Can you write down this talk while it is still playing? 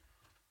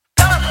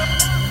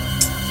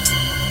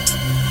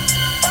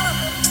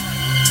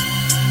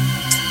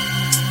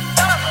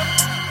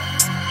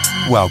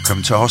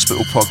Welcome to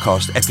Hospital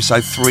Podcast,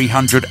 episode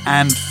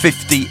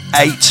 358,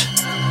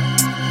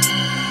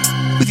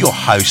 with your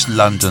host,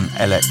 London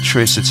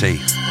Electricity.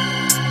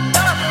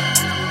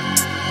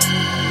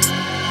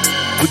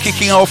 We're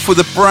kicking off with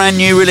a brand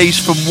new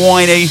release from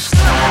Whiney,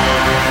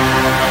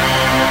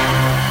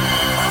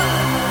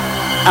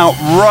 out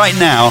right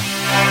now,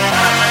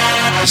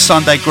 the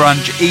Sunday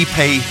Grunge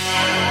EP.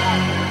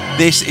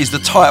 This is the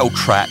title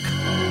track,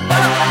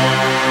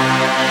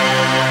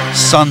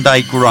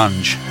 Sunday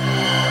Grunge.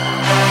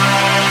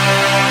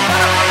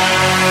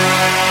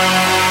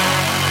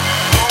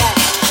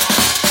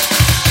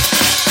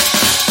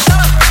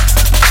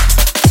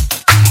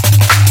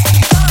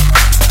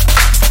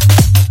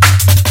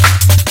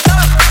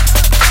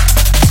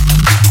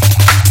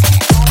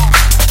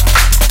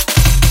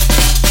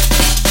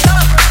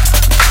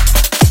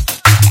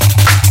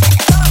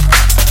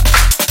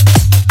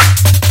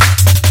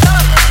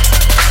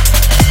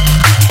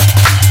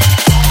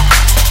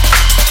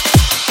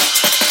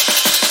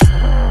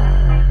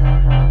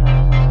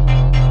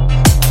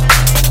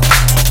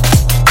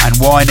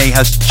 Whiney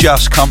has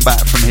just come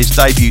back from his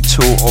debut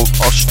tour of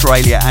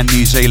Australia and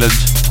New Zealand.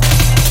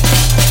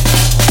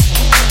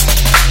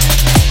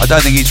 I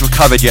don't think he's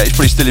recovered yet, he's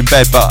probably still in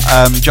bed, but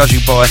judging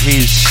by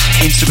his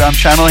Instagram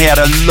channel, he had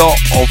a lot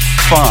of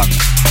fun.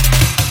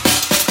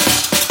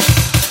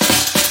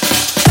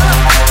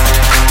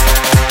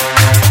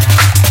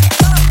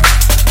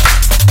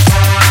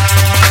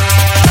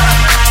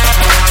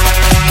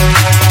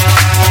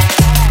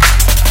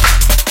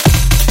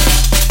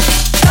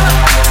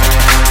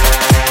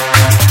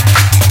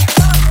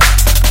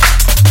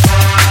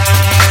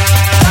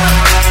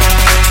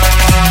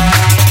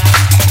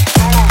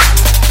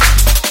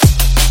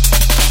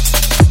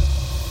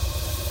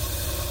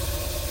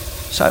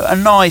 So a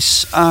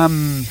nice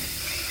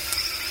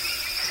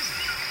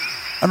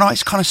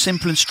kind of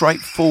simple and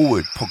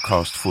straightforward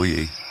podcast for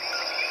you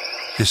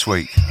this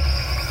week.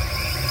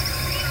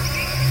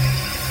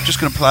 Just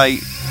going to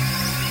play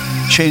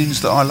tunes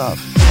that I love,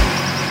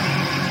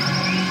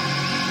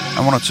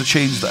 and one or two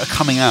tunes that are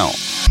coming out.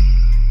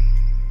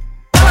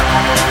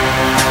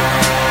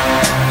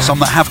 Some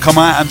that have come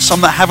out and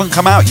some that haven't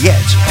come out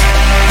yet.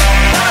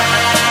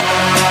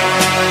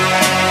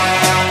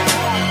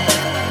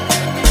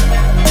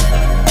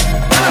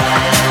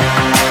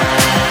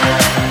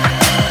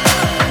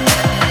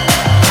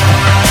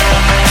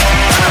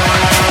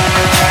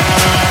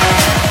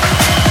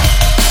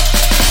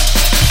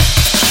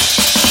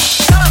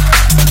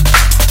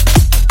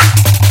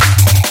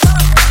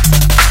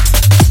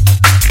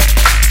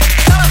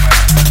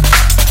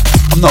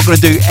 I'm not going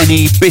to do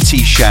any bitty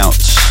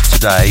shouts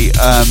today,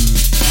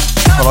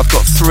 but I've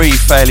got three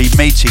fairly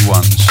meaty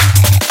ones,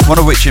 one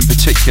of which in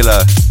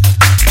particular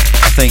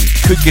I think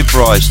could give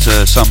rise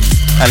to some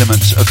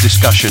elements of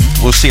discussion.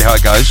 We'll see how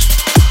it goes.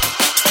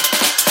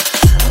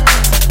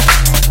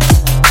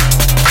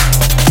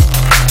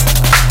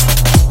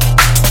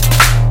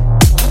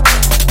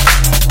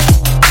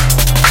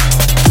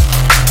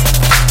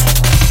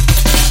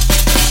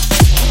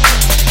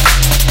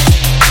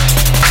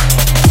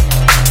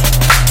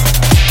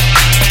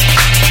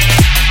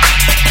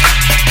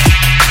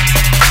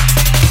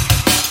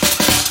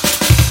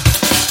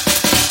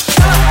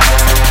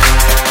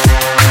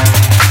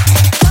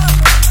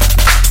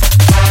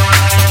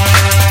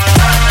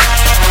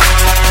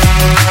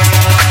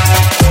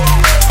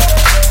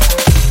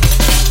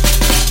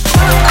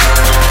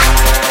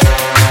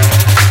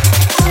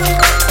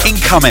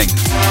 Coming.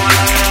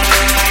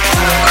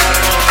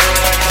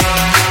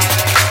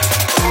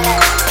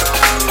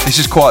 This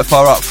is quite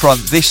far up front.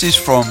 This is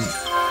from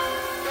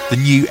the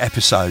new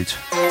episode,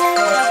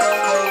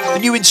 the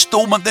new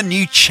instalment, the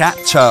new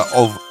chapter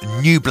of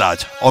New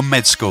Blood on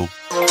Med School.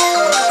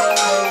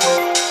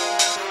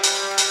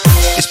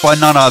 It's by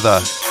none other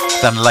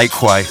than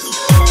Lakeway,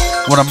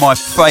 one of my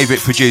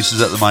favourite producers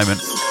at the moment,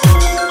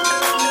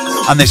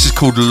 and this is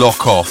called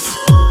Lock Off.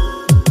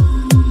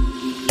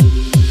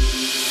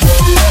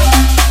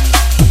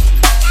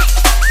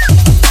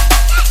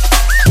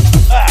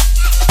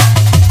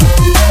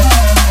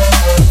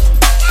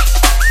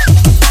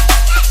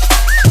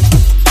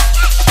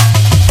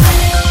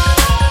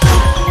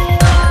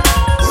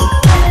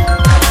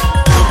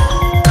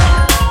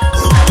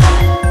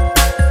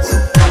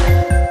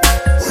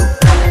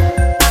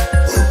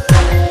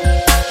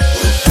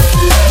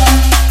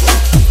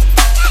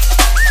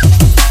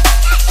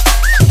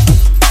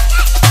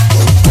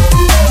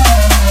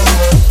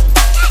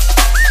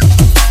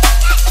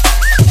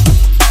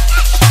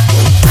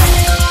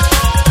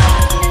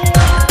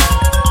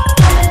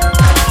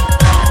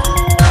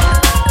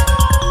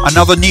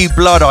 Another New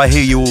Blood, I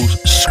hear you all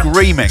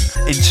screaming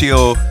into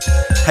your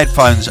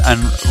headphones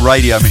and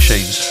radio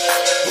machines.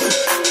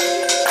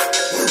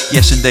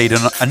 Yes, indeed,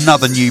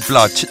 another New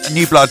Blood.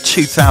 New Blood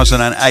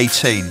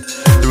 2018.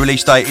 The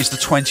release date is the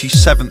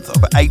 27th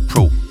of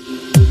April.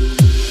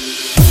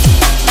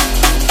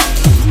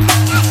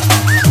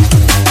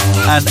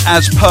 And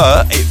as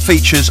per, it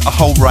features a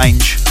whole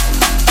range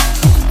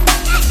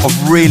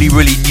of really,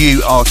 really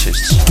new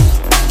artists.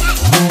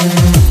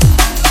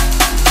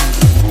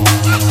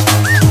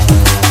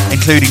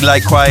 including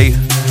Lakeway,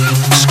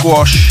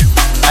 Squash,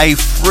 A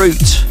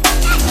Fruit,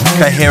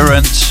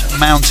 Coherent,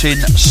 Mountain,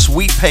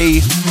 Sweet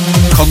Pea,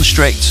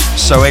 Constrict,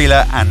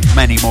 Soela, and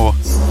many more.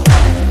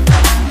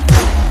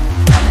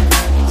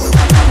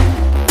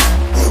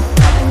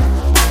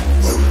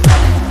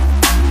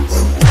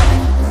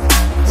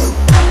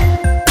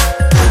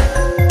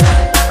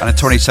 And the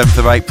 27th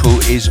of April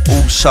is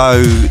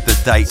also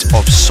the date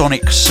of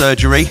Sonic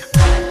Surgery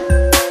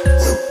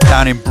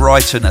down in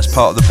Brighton as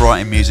part of the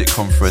Brighton Music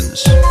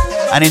Conference.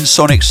 And in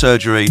Sonic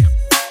Surgery,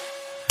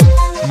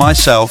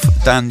 myself,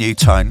 Dan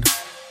Newtone,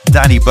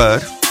 Danny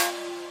Bird,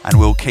 and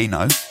Will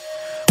Keno,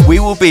 we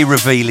will be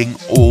revealing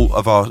all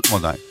of our,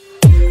 well no,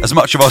 as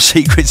much of our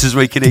secrets as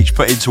we can each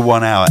put into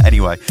 1 hour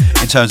anyway,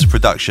 in terms of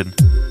production.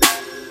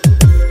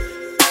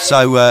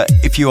 So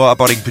if you are a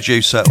budding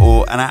producer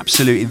or an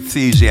absolute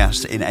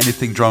enthusiast in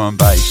anything drum and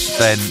bass,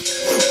 then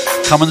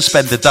come and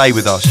spend the day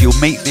with us. You'll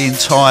meet the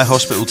entire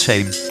hospital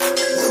team.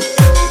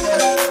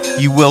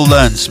 You will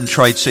learn some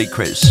trade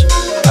secrets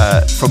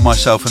from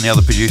myself and the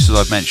other producers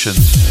I've mentioned.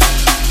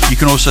 You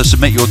can also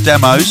submit your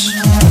demos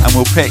and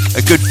we'll pick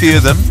a good few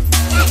of them.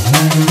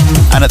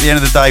 And at the end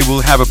of the day,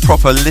 we'll have a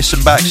proper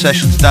listen back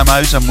session to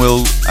demos and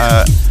we'll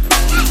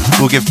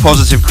give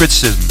positive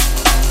criticism.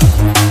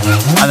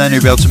 And then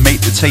you'll be able to meet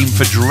the team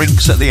for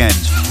drinks at the end.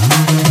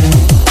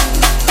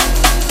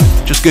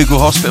 Just Google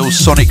Hospital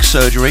Sonic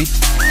Surgery.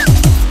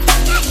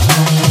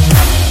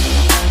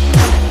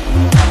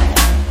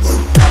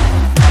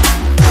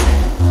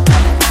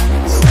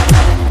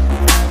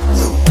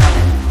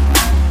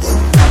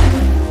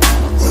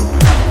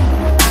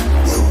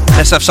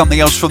 Let's have something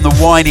else from the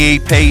Whiny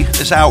EP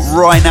that's out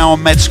right now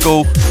on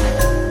Medschool.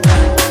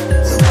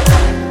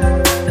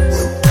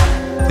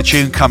 The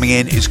tune coming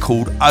in is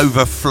called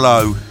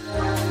Overflow.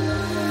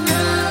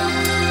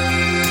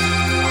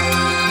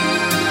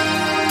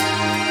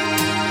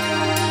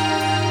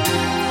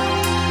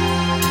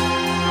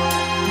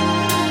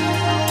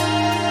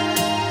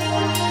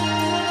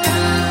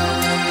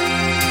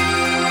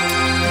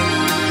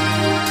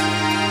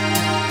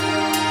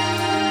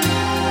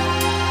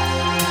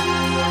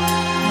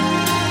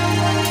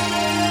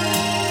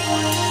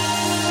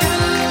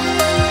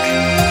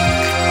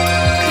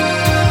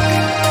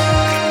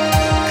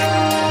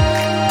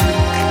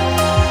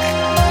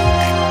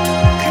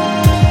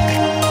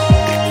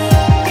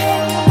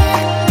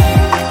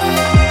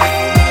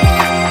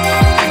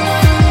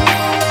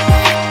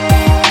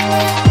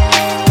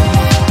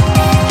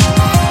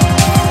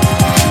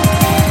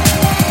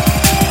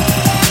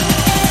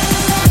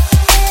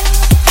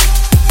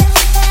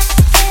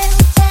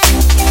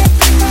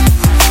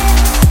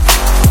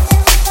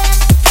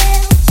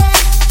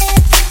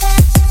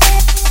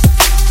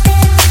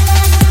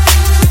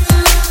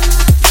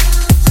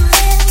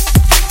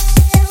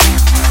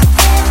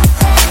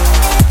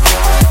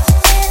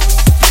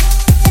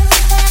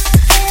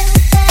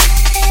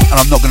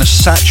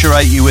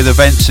 Saturate you with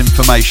events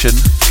information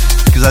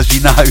because, as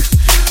you know,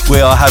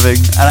 we are having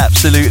an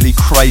absolutely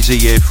crazy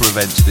year for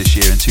events this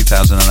year in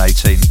 2018,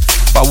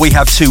 but we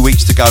have 2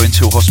 weeks to go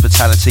until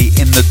Hospitality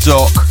in the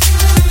Dock,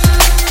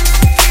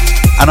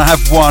 and I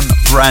have one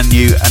brand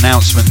new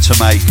announcement to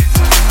make.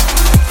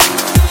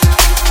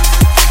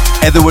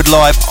 Etherwood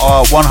Live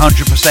are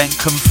 100%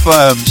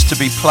 confirmed to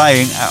be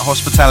playing at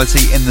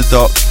Hospitality in the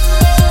Dock,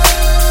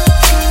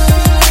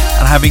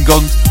 and having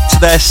gone to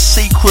their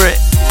secret-ish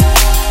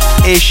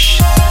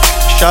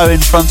show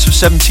in front of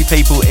 70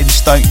 people in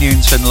Stoke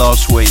Newington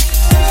last week,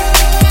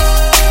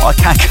 I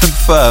can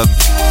confirm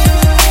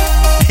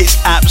it's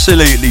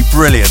absolutely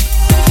brilliant.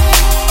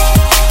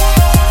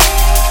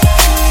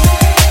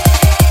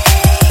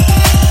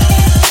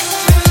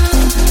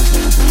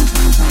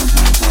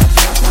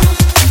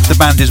 The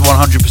band is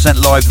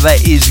 100% live. There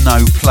is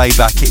no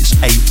playback. It's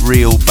a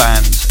real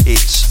band.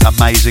 It's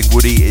amazing.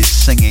 Woody is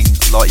singing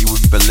like you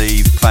wouldn't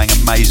believe, playing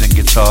amazing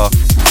guitar.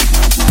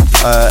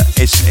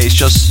 It's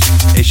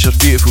just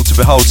beautiful to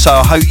behold. So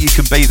I hope you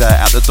can be there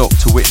at the Dock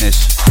to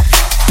witness.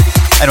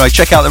 Anyway,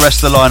 check out the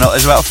rest of the lineup.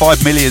 There's about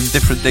 5 million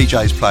different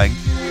DJs playing,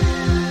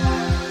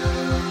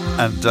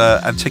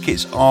 and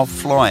tickets are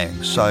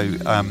flying. So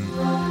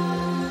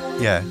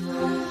yeah,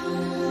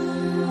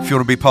 if you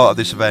want to be part of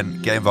this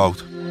event, get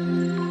involved.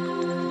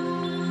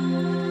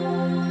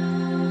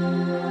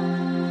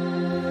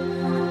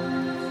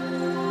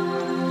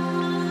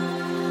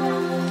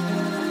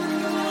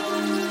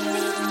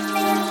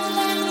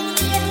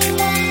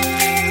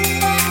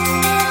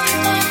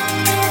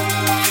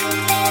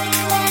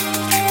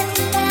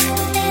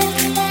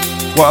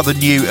 What other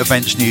new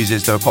events news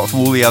is there, apart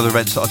from all the other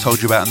events that I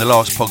told you about in the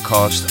last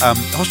podcast?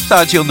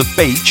 Hospitality on the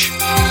Beach,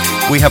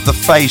 we have the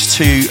Phase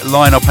 2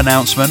 lineup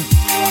announcement.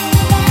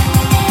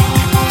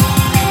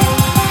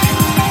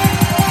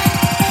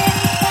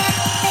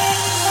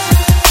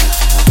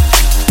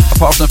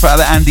 Apart from the fact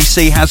that Andy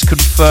C has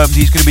confirmed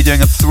he's going to be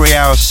doing a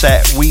 3-hour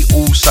set, we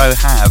also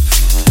have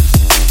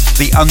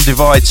the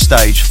Undivide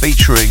stage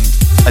featuring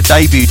a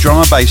debut drum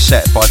and bass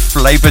set by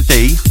Flavor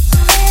D,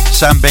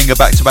 Sam Binga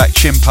back-to-back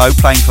Chimpo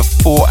playing for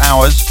 4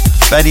 hours.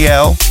 Benny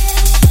L,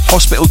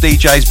 Hospital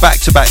DJs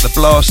back-to-back the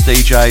Blast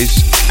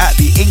DJs at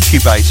the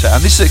Incubator.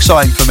 And this is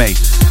exciting for me.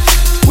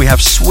 We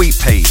have Sweet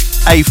Pea,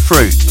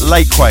 A-Fruit,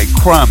 Lakeway,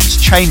 Crumbs,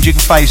 Changing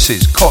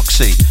Faces,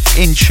 Coxie,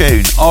 In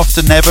Tune,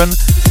 After Nevin,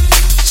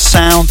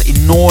 Sound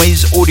in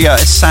Noise, Audio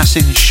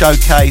Assassins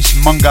Showcase,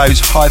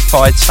 Mungo's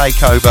Hi-Fi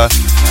Takeover.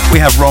 We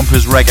have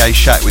Rompers Reggae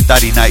Shack with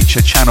Daddy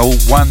Nature, Channel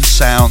 1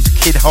 Sound,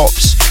 Kid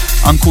Hops,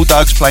 Uncle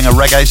Doug's playing a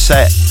reggae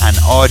set, and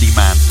Ardy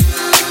Man.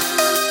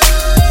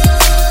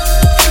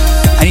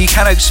 And you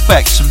can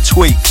expect some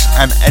tweaks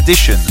and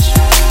additions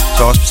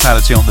to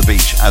Hospitality on the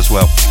Beach as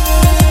well.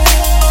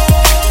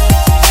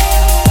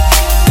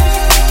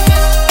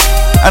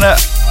 And a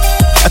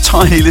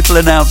tiny little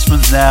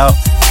announcement now.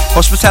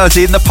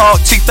 Hospitality in the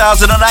Park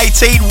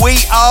 2018.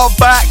 We are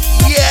back.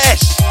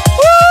 Yes.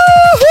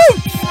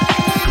 Woo-hoo!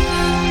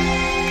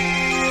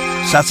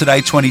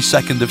 Saturday,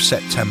 22nd of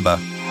September.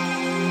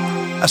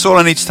 That's all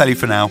I need to tell you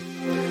for now.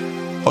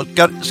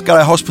 Go to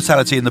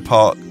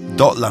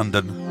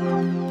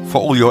hospitalityinthepark.london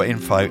for all your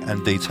info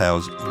and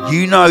details.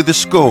 You know the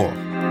score.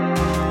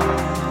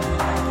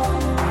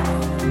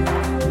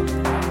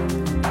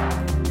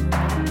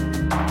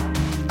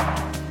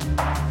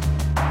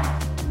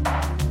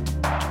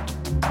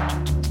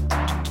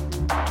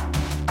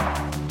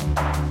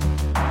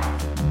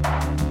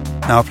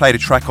 Now, I played a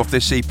track off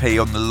this EP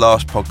on the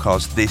last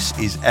podcast. This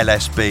is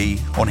LSB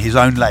on his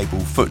own label,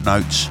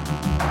 Footnotes.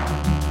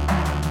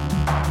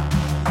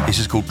 This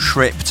is called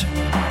Tripped.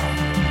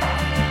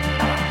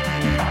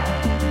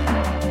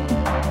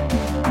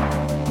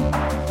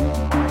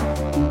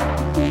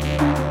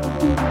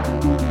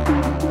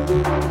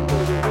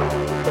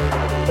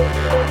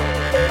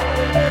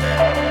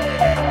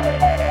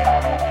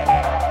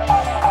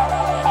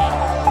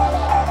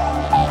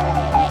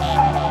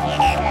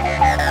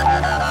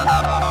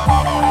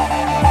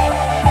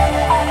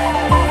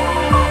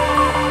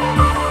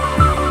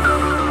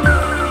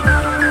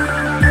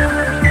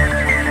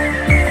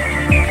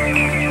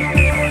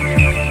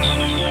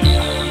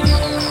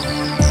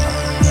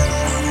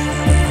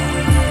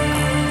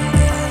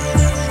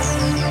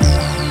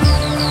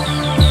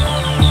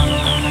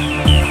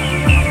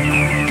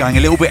 Going a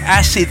little bit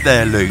acid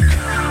there, Luke.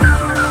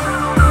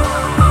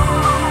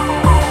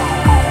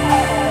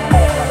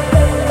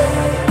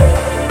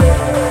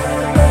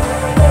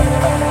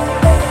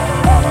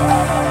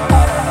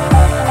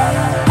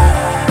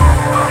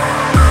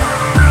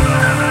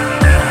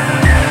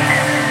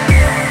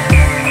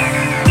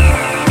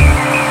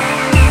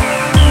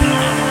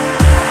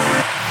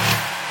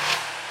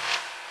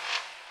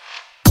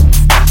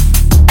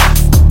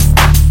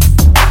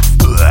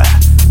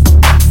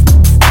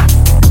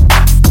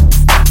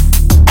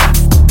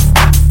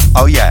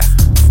 Oh yeah.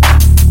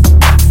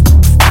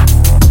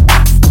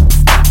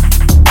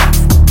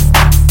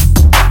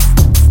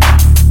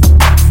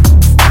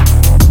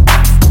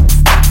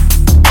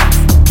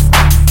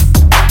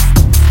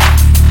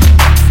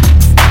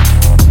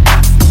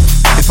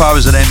 If I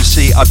was an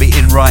MC, I'd be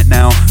in right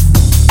now.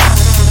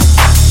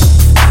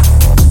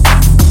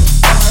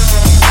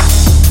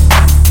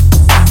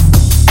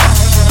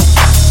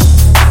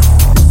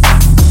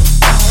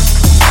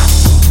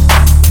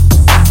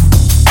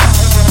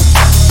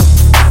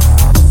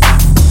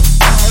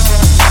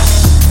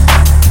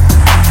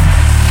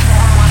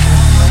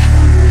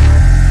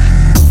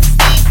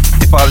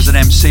 If I was an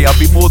MC, I'd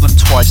be more than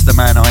twice the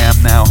man I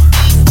am now.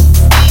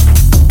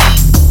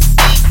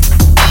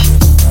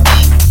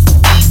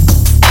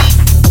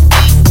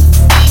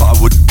 But I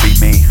wouldn't be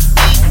me.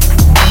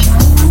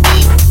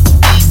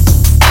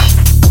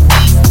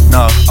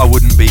 No, I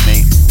wouldn't be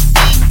me.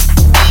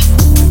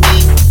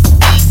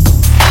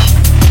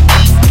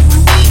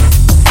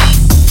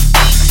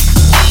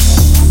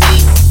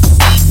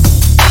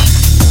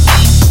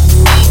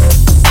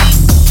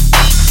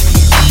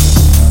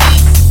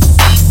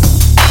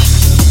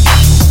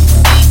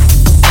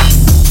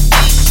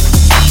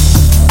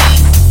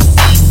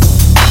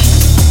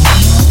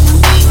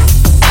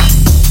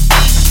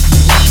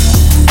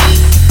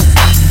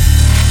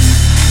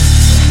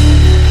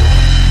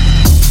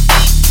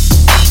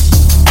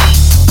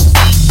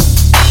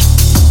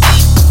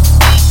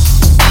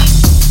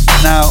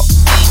 Now,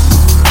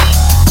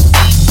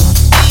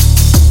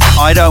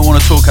 I don't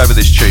want to talk over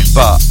this tune,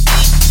 but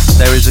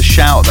there is a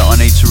shout that I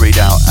need to read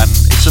out, and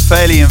it's a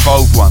fairly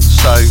involved one.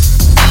 So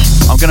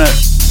I'm gonna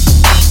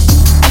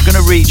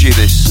read you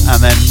this,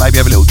 and then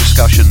maybe have a little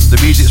discussion. The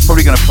music's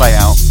probably going to play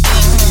out.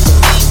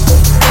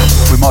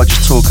 We might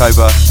just talk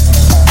over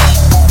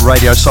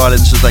radio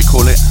silence, as they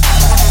call it.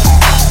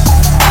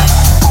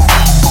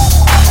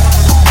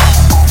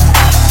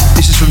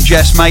 This is from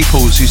Jess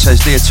Maples, who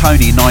says, "Dear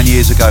Tony, 9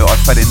 years ago I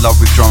fell in love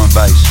with drum and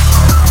bass.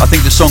 I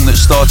think the song that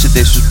started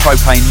this was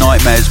Propane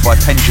Nightmares by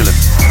Pendulum.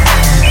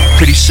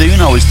 Pretty soon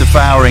I was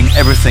devouring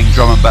everything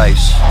drum and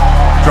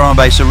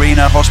bass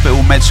arena,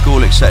 hospital, med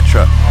school,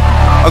 etc.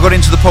 I got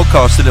into the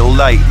podcast a little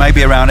late,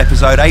 maybe around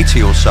episode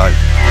 80 or so.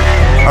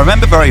 I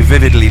remember very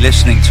vividly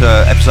listening to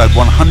episode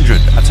 100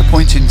 at a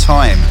point in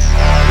time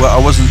where I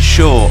wasn't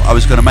sure I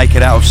was going to make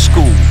it out of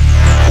school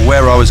or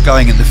where I was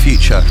going in the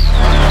future.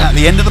 At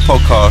the end of the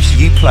podcast,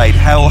 you played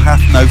Hell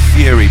Hath No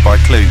Fury by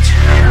Klute,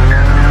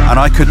 and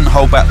I couldn't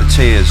hold back the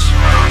tears.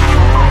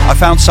 I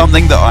found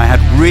something that I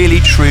had really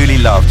truly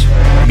loved,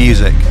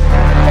 music.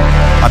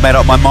 I made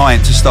up my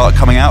mind to start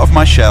coming out of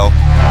my shell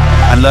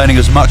and learning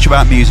as much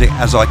about music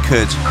as I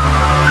could.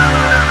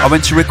 I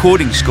went to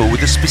recording school with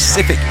the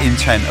specific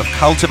intent of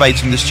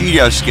cultivating the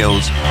studio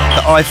skills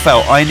that I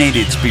felt I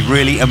needed to be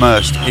really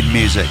immersed in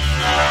music.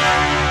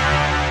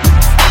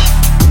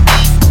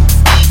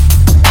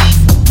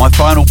 My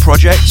final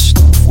project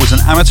was an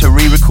amateur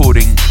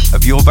re-recording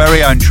of your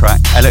very own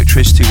track,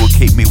 Electricity Will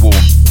Keep Me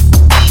Warm.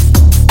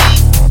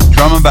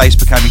 Drum and bass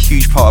became a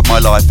huge part of my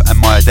life and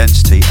my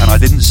identity, and I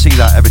didn't see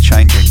that ever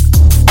changing.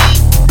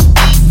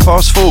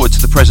 Fast forward to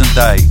the present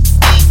day,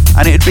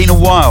 and it had been a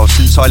while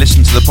since I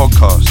listened to the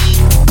podcast.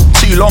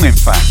 Too long, in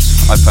fact,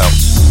 I felt.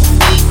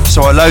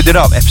 So I loaded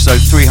up episode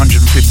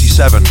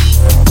 357,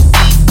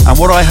 and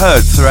what I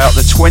heard throughout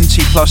the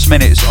 20 plus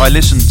minutes I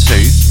listened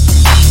to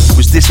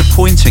was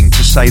disappointing,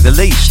 to say the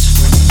least,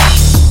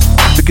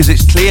 because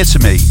it's clear to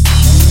me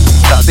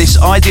that this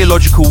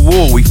ideological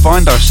war we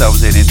find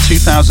ourselves in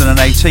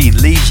 2018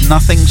 leaves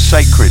nothing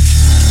sacred.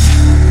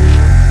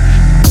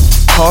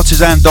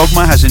 Partisan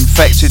dogma has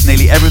infected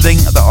nearly everything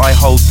that I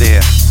hold dear,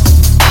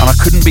 and I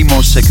couldn't be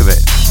more sick of it.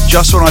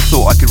 Just when I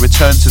thought I could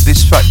return to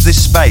this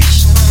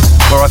space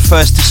where I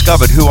first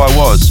discovered who I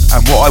was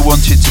and what I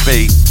wanted to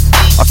be,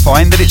 I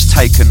find that it's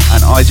taken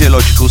an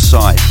ideological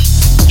side,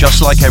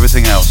 just like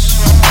everything else.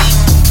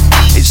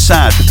 It's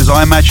sad because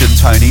I imagine,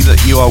 Tony,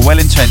 that you are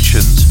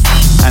well-intentioned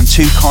and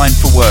too kind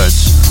for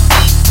words.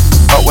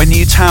 But when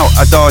you tout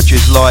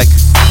adages like,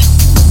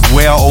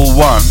 we are all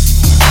one,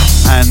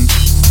 and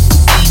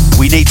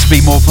we need to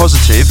be more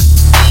positive,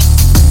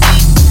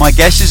 my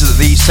guess is that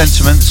these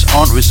sentiments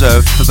aren't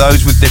reserved for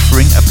those with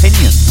differing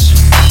opinions.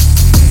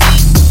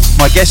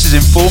 My guess is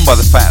informed by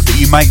the fact that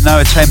you make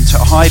no attempt at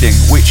hiding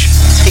which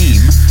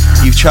team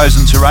you've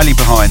chosen to rally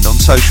behind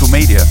on social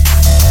media.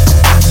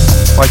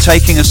 By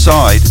taking a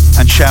side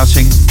and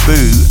shouting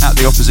boo at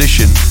the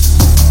opposition,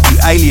 you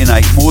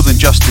alienate more than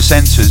just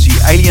dissenters. You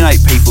alienate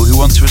people who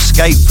want to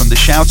escape from the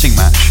shouting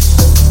match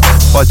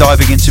by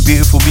diving into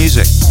beautiful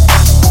music.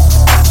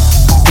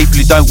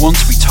 People who don't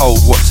want to be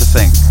told what to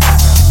think.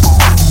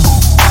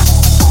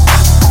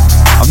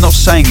 I'm not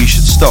saying you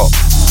should stop.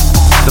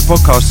 The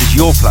podcast is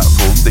your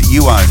platform that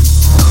you own,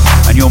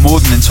 and you're more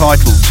than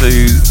entitled to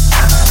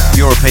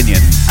your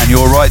opinion and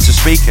your right to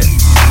speak it.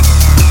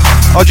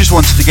 I just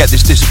wanted to get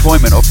this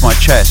disappointment off my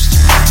chest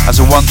as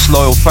a once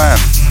loyal fan.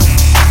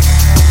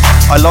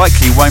 I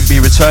likely won't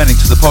be returning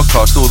to the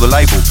podcast or the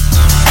label,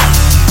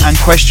 and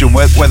question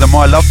whether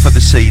my love for the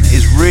scene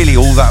is really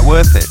all that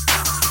worth it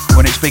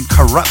when it's been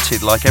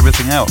corrupted like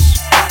everything else.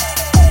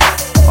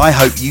 I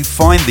hope you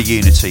find the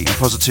unity and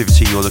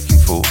positivity you're looking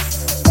for,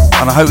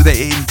 and I hope that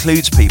it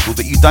includes people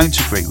that you don't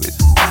agree with,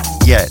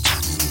 yet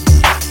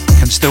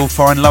can still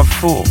find love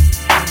for.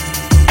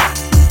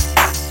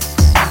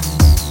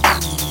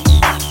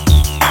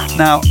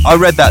 Now, I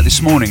read that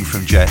this morning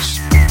from Jess,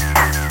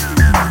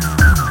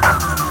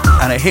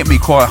 and it hit me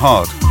quite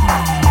hard.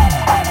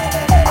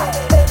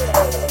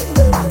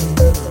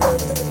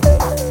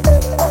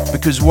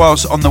 Because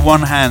whilst on the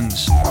one hand,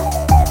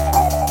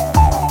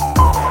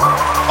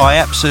 I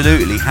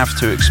absolutely have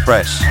to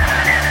express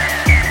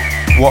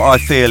what I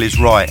feel is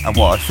right and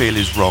what I feel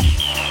is wrong,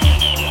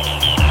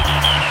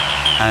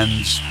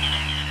 and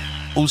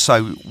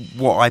also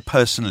what I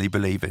personally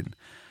believe in,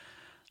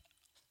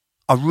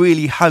 I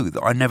really hope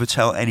that I never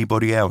tell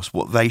anybody else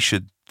what they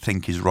should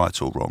think is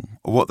right or wrong,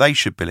 or what they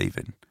should believe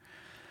in.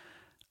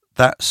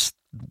 That's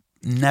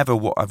never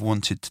what I've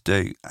wanted to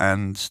do,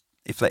 and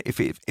if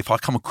I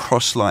come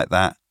across like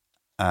that,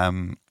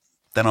 then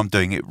I'm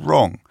doing it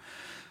wrong.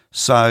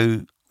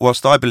 So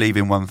whilst I believe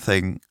in one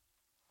thing,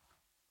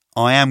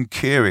 I am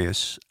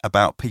curious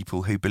about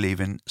people who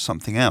believe in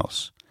something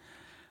else.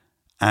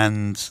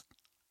 And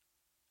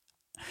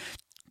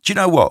do you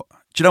know what?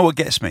 Do you know what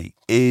gets me?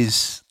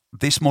 Is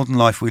this modern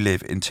life we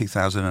live in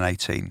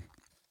 2018.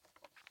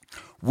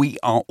 We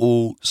are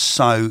all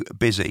so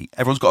busy.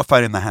 Everyone's got a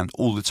phone in their hand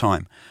all the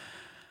time.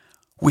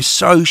 We're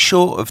so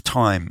short of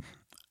time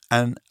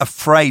and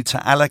afraid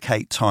to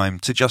allocate time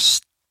to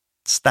just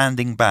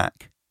standing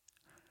back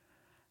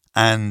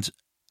and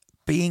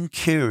being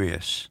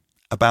curious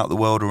about the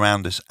world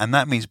around us. And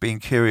that means being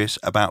curious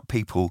about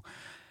people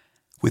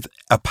with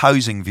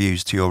opposing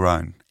views to your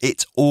own.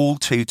 It's all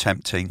too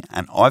tempting,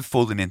 and I've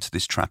fallen into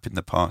this trap in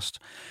the past.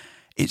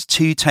 It's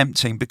too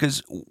tempting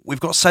because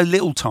we've got so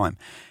little time.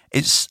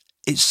 It's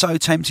so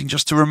tempting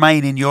just to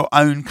remain in your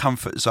own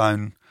comfort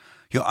zone,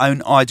 your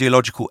own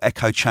ideological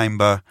echo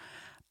chamber,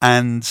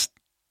 and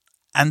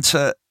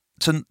to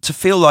to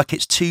feel like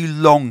it's too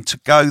long to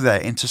go there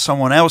into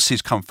someone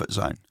else's comfort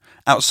zone,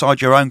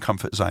 outside your own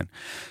comfort zone.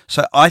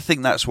 So I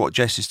think that's what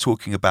Jess is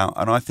talking about,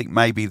 and I think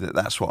maybe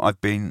that's what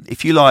I've been,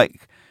 if you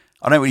like,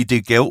 I don't really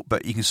do guilt,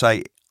 but you can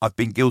say I've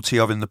been guilty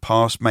of in the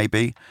past,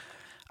 maybe.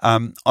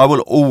 I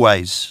will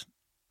always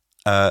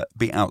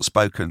be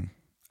outspoken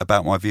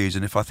about my views,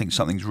 and if I think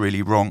something's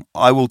really wrong,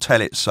 I will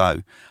tell it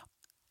so.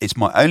 It's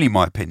only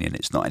my opinion,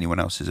 it's not anyone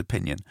else's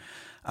opinion.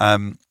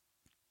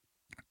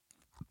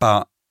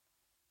 But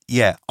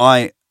yeah,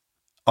 I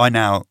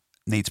now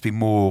need to be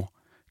more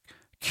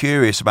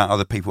curious about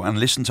other people and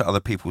listen to other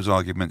people's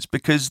arguments,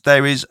 because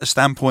there is a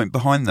standpoint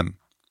behind them,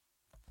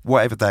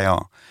 whatever they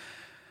are.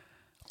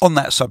 On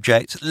that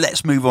subject,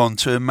 let's move on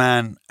to a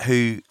man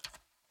who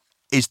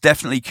is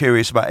definitely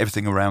curious about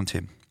everything around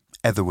him,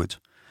 Etherwood.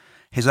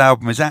 His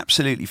album is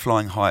absolutely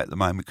flying high at the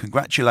moment.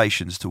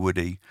 Congratulations to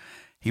Woody.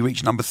 He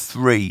reached number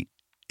 3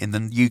 in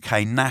the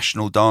UK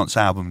National Dance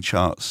Album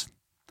Charts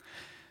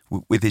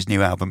with his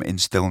new album, In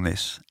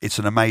Stillness. It's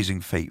an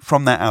amazing feat.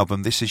 From that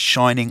album, this is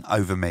Shining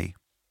Over Me.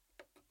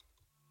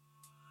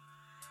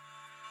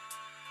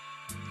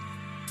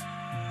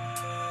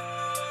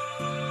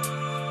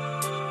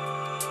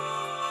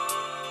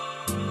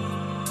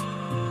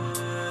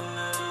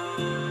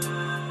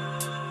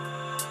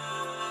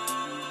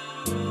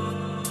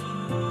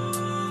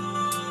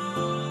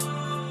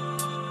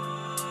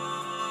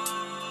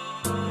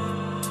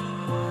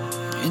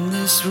 In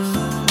this room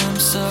I'm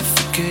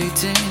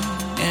suffocating.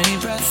 Any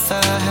breath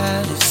I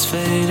had is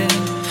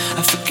fading.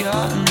 I've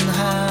forgotten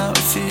how it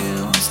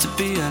feels to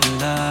be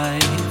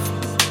alive.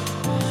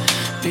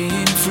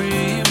 Being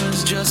free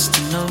was just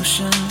a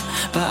notion,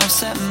 but I've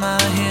set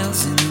my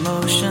heels in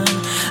motion,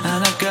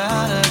 and I've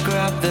gotta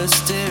grab the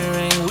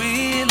steering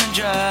wheel and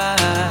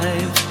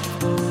drive.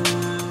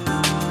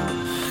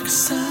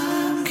 'Cause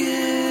I'm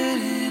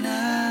getting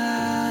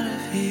out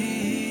of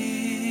here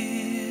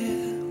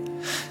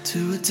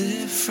to a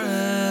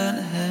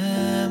different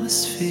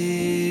hemisphere,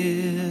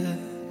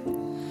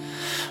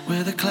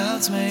 where the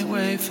clouds make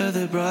way for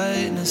the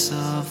brightness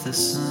of the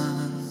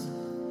sun,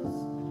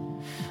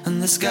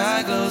 and the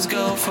sky glows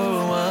gold for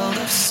a world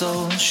of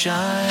soul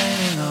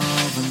shining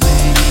over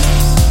me.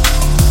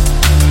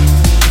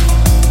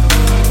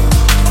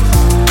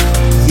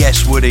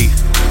 Yes, Woody.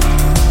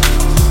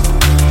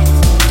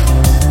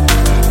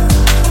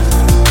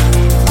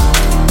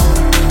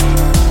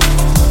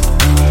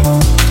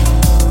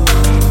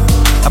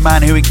 A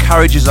man who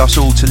encourages us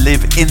all to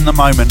live in the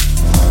moment.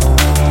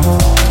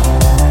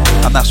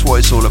 And that's what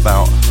it's all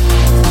about.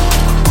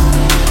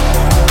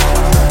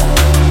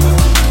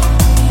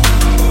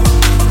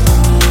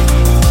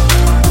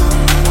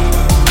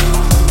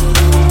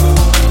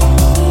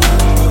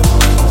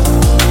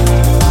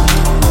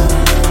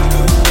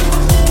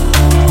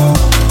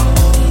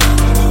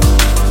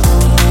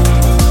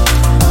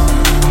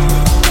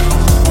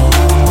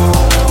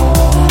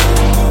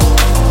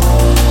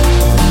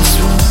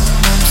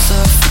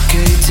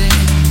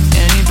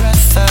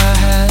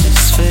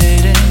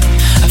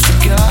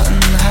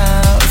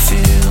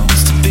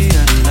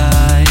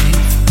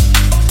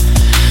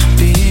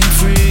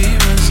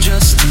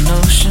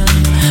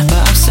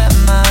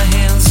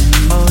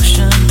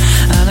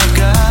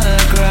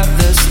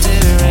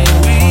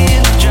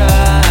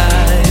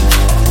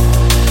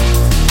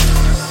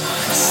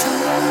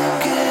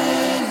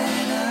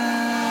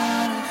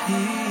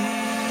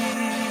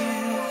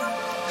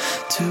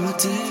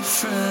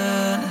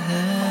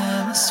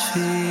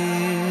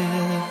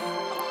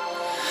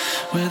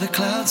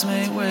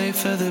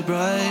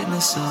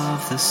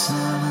 Of the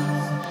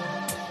sun,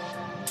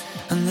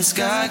 and the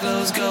sky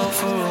glows gold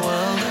for a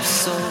world of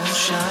soul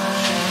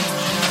shine.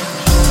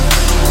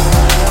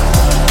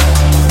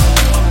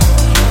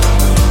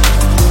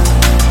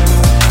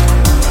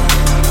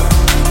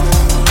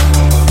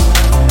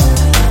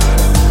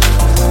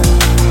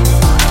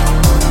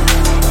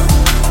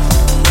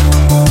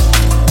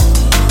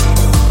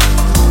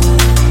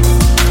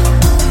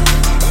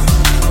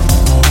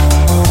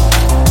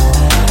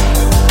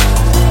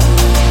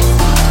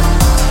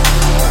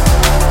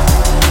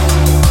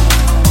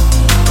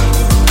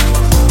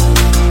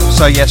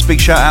 So yes, big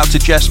shout out to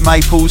Jess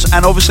Maples,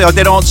 and obviously I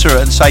did answer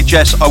it and say,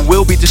 Jess, I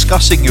will be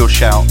discussing your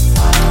shout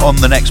on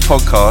the next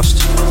podcast,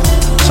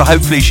 so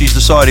hopefully she's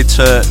decided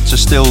to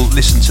still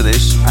listen to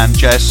this. And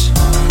Jess,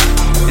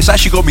 it's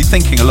actually got me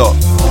thinking a lot.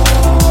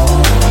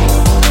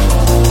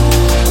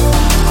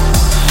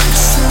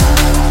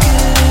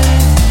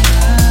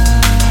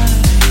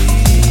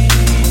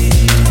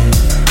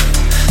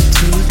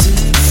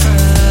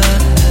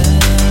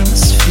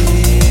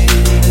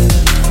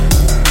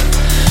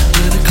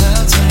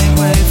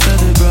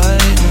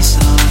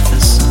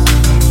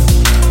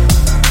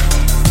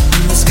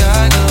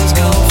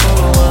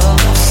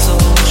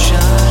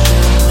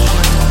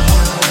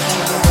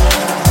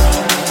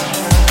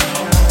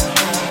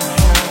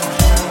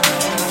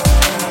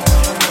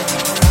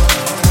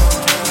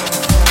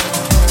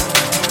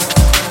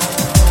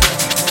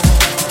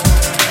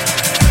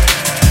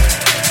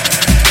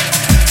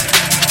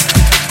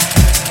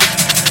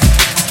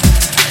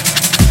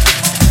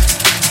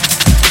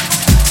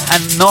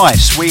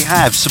 nice. We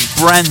have some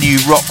brand new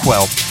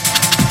Rockwell.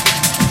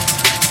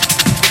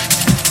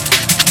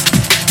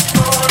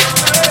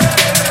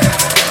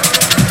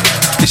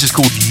 This is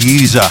called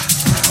User.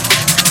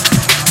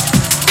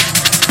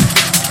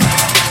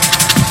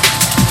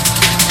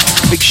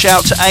 Big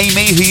shout to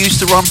Amy, who used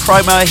to run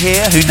promo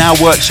here, who now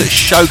works at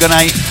Shogun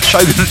Audio.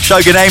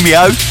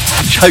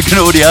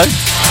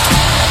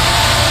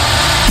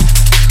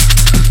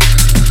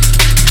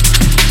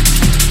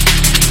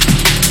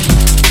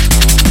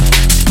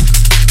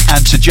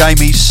 And to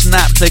Jamie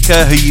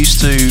Snapflicker, who used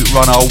to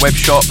run our web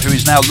shop, who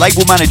is now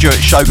label manager at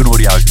Shogun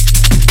Audio.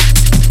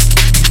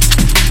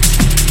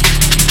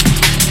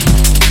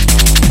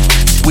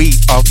 We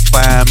are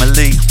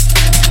family.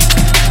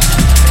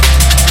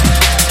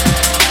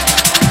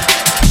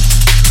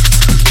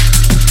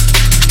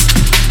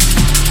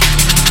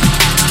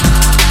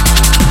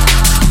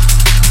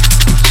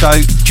 So,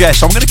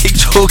 Jess, I'm going to keep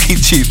talking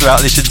to you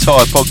throughout this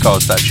entire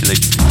podcast, actually.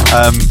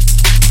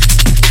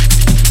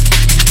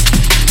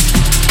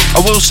 I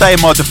will say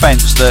in my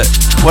defence that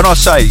when I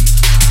say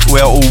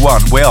we are all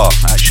one, we are all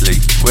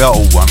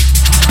one.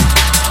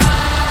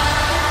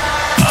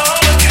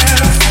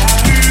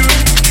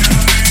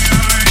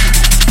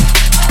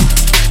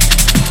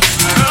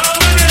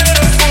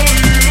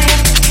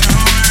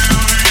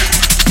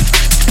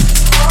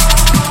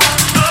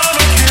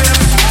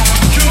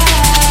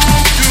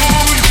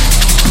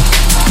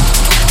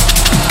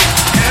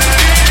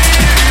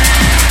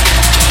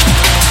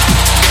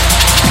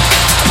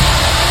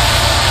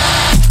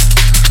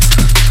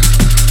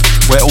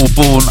 We're all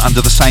born under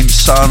the same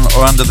sun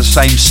or under the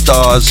same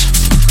stars.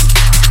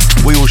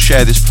 We all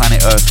share this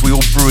planet Earth. We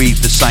all breathe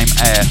the same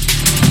air.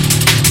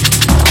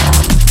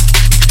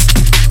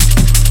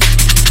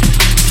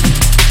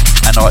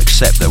 And I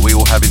accept that we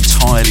all have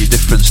entirely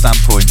different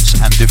standpoints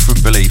and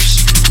different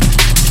beliefs.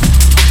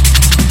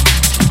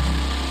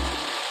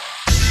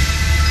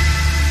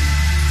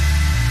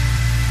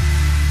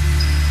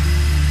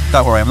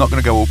 Don't worry, I'm not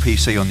going to go all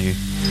PC on you.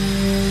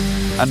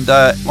 And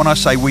when I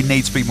say we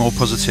need to be more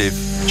positive,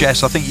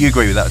 Jess, I think you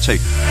agree with that too.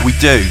 We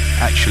do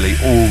actually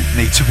all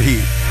need to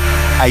be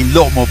a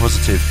lot more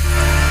positive.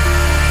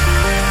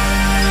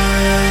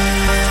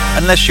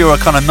 Unless you're a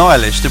kind of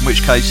nihilist, in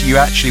which case you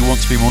actually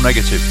want to be more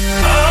negative.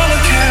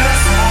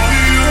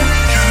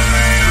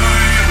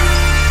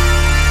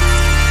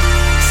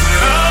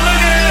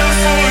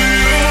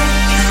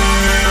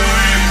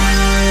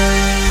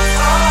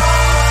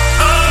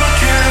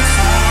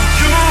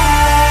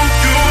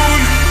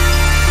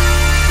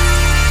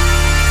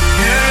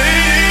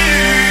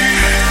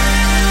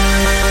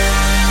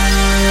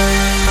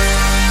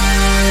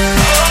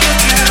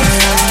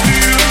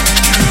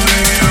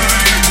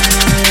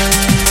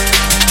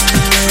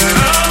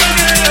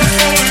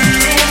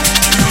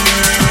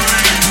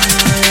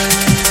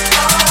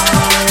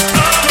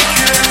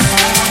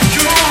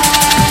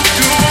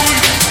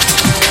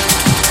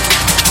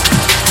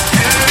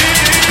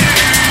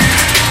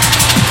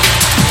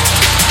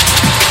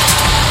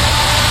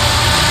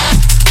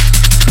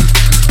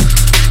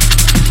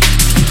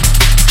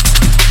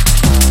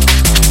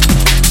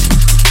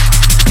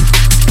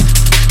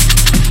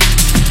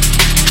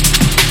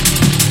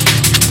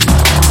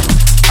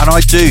 I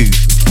do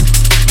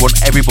want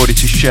everybody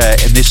to share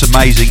in this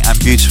amazing and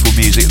beautiful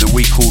music that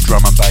we call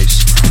drum and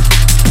bass.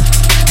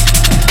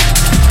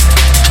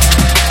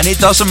 And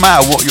it doesn't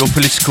matter what your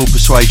political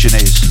persuasion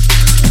is.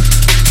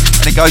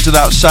 And it goes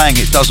without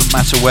saying, it doesn't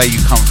matter where you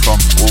come from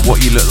or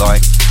what you look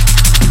like.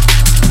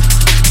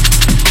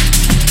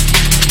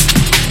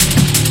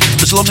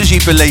 As long as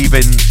you believe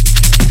in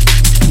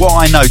what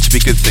I know to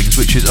be good things,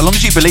 which is as long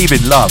as you believe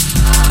in love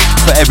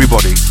for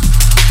everybody.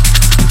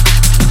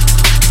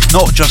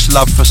 Not just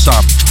love for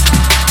some.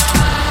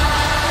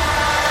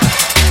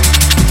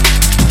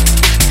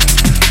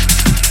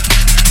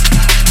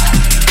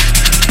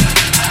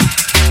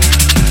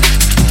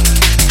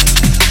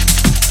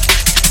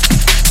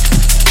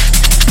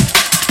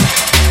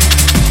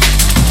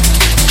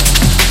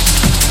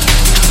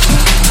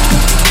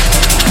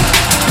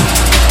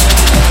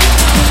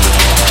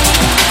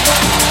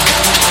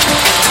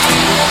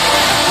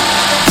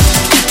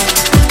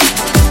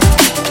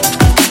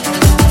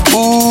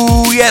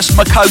 Yes,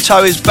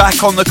 Makoto is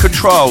back on the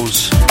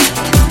controls.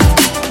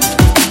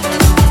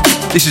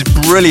 This is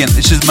brilliant.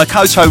 This is the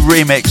Makoto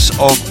remix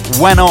of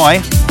When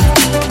I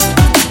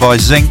by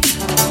Zinc.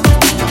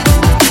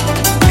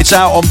 It's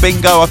out on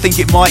Bingo. I think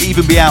it might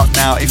even be out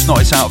now. If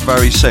not, it's out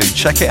very soon.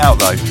 Check it out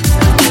though.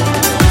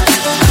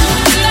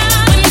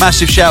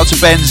 Massive shout to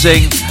Ben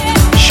Zing.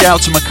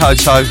 Shout to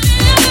Makoto.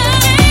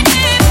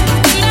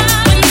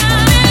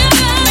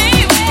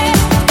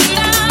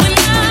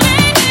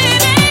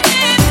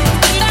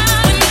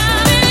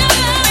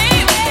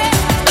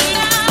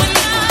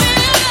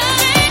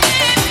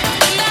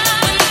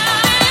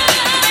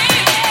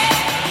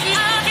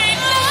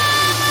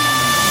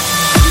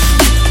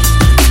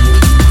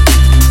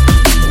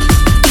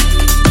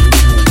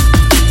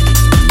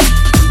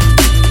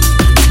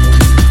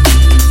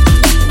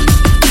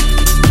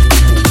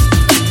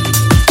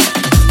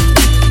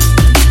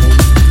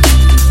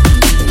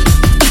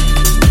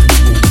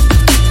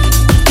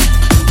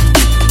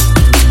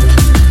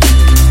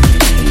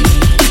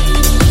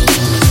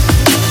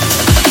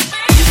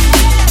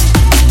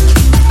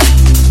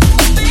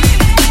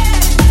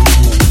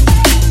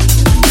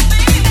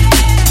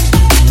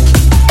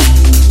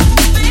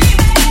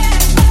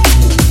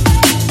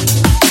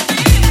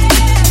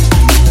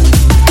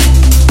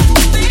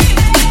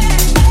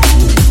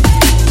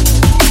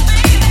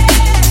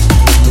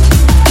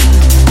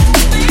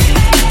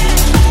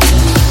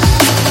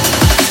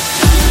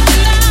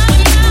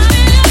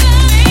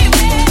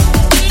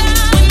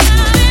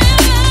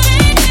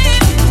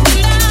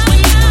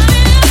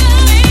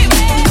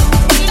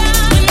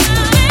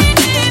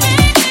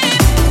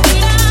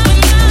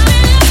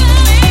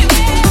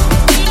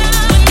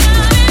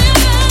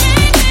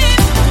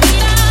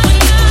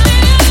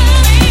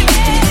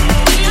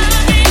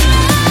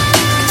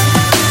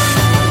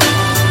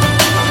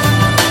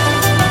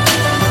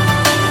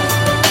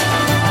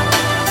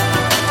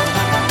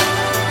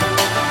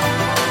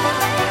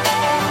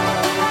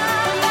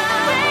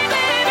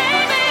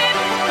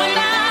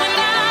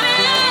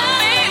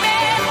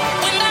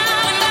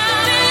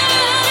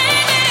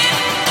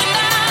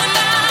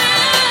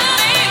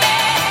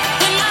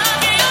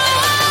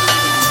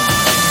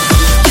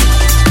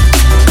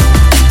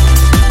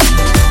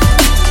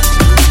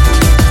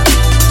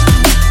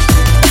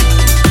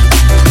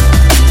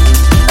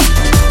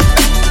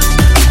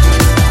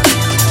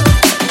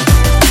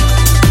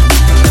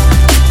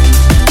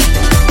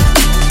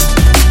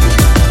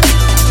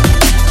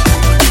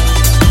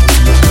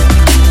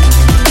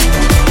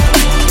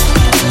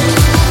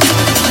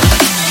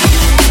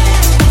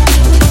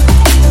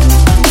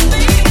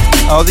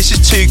 Oh, this is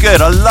too good.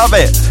 I love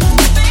it.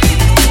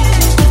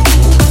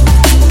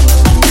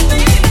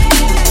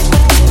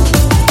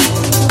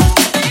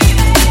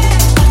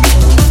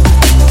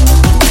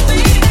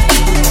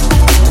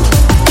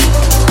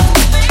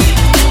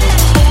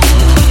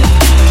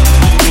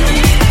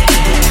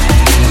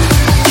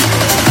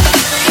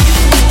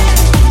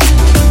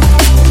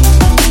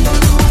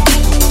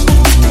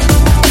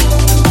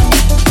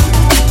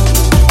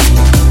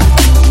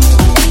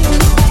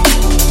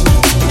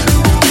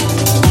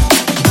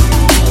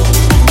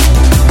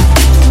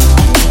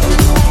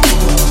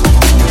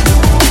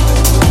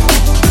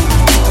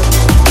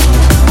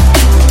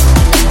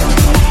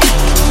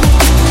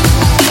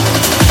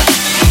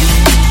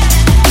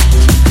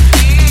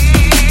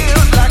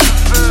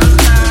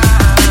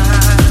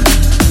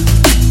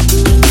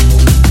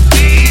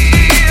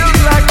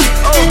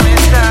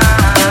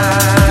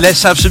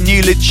 Let's have some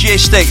new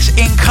Logistics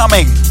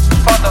incoming.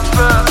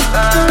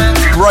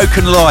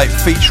 Broken Light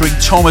featuring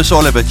Thomas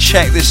Oliver.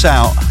 Check this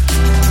out.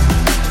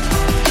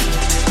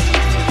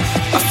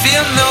 I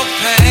feel no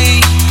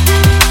pain.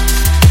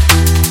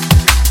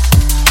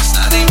 It's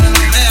not even a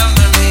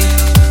memory.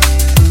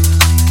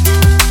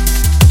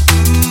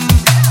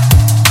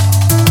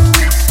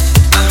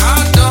 My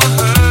heart don't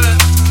hurt.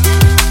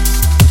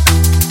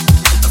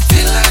 I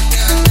feel like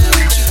I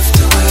never drift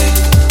away.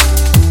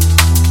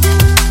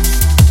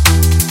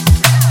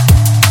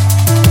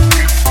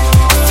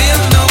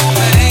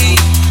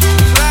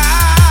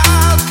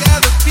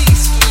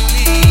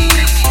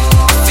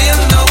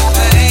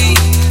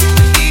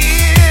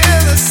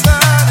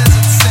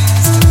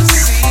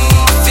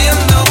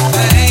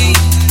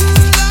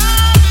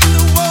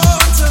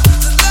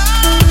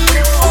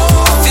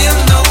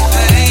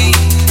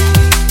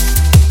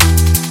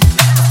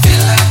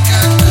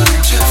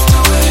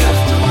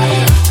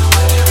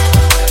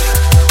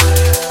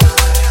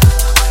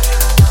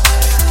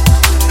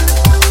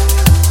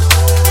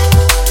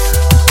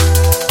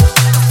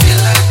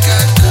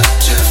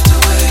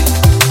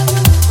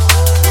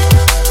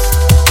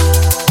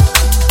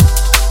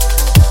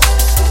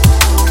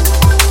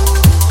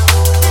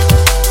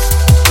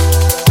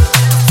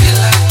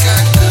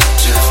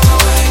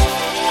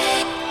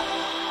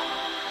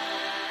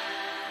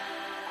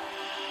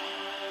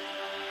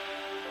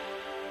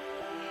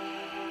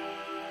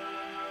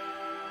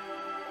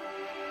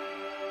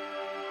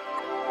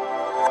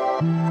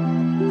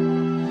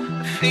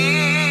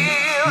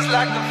 Feels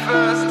like the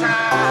first time.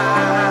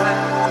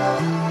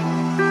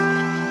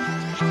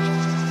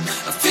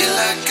 I feel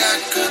like I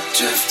could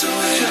drift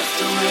away,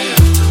 drift away,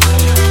 drift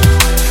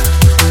away.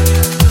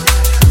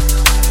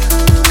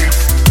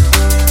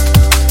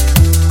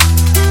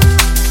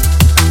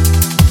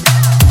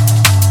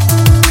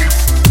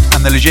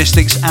 And the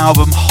Logistics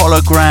album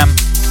Hologram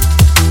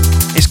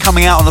is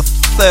coming out on the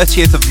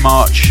 30th of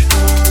March.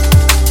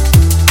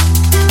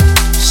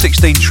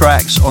 16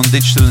 tracks on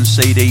digital and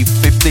CD,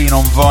 15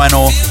 on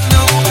vinyl.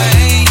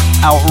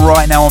 Out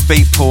right now on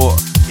Beatport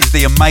is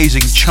the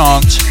amazing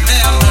Chant.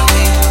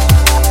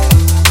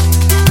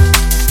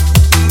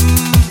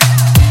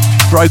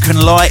 Broken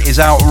Light is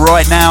out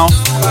right now.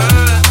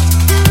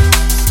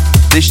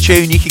 This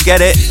tune, you can get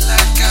it.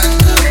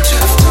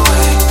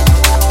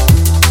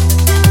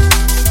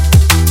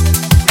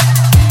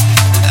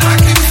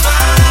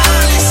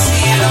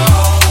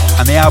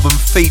 And the album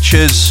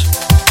features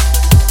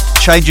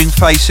Changing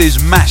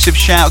Faces. Massive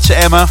shout to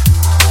Emma.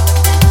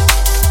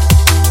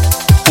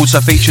 Also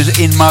features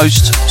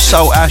Inmost,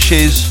 Soul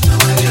Ashes,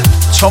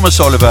 Thomas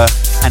Oliver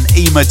and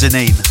Ema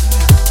Deneen.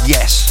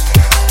 Yes.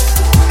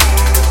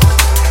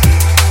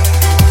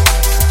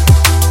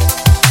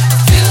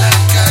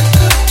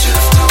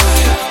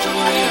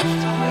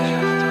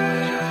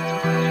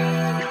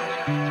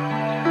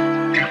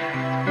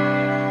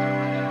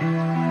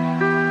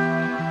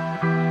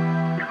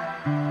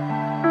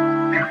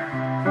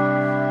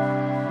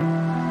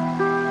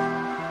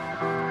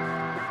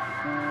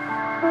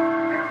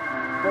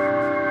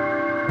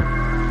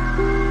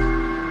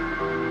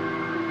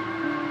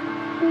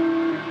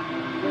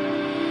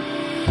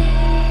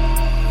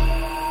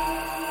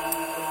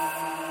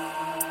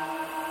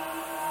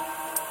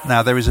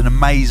 Now there is an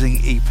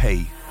amazing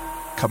EP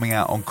coming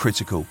out on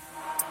Critical.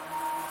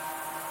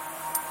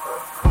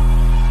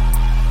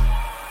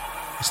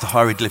 It's the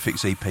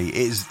Hieroglyphics EP. It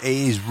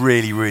is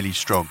really, really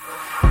strong.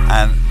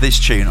 And this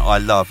tune I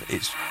love.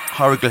 It's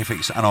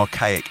Hieroglyphics and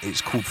Archaic.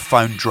 It's called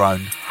Phone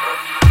Drone.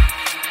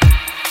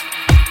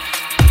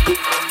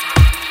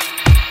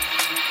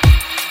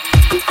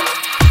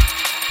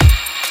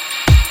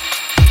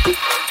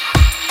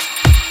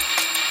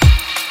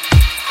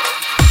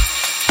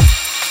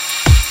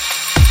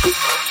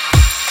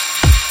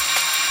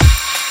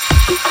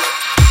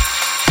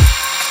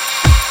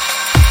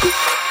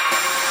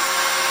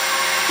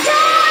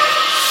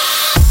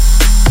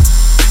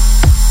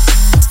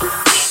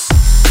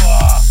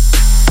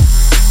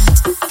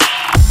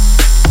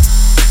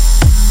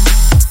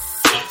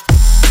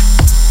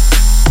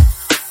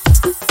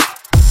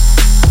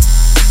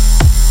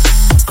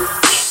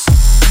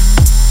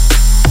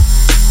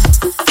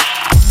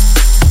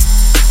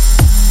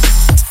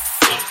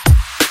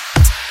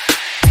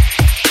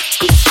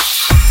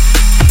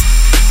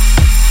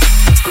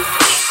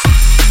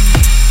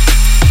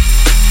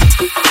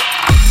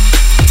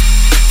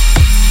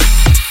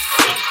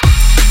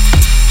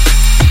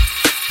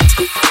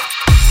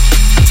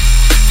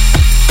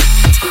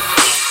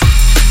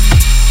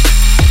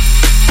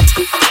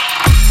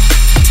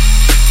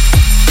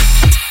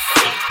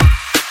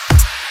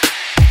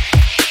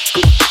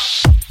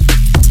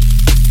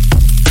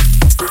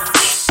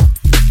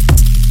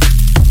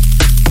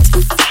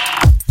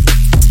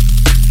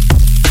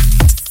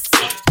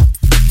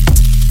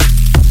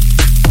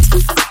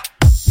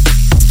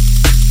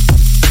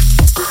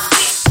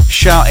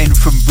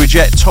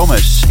 Bridget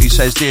Thomas, who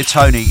says, Dear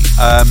Tony,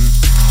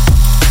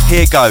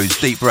 here goes,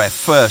 deep breath.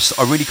 First,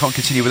 I really can't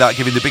continue without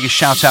giving the biggest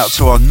shout out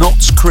to our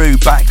Knots crew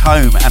back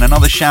home, and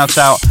another shout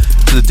out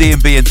to the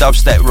D&B and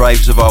dubstep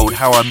raves of old.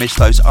 How I miss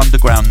those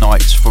underground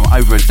nights from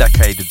over a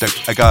decade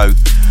ago.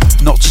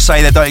 Not to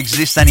say they don't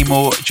exist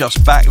anymore,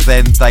 just back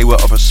then they were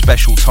of a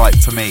special type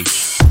for me.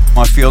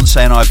 My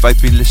fiance and I have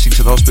both been listening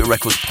to the Hospital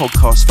Records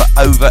podcast for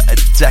over a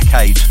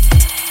decade.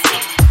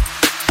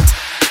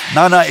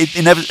 No,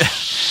 it never.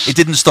 It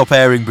didn't stop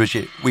airing,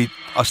 Bridget.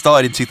 I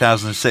started in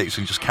 2006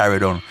 and just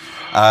carried on.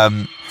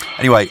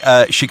 Anyway,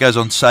 she goes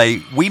on to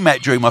say, we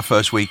met during my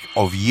first week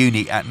of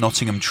uni at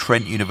Nottingham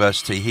Trent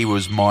University. He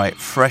was my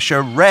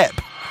fresher rep,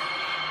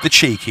 the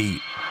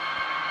cheeky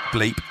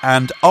bleep.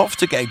 And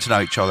after getting to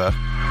know each other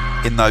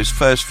in those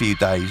first few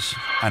days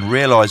and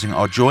realising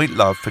our joint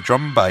love for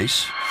drum and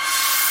bass,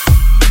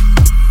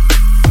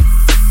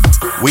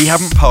 we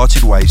haven't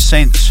parted ways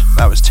since.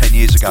 That was 10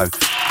 years ago.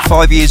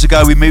 5 years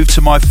ago, we moved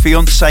to my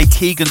fiancé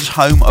Keegan's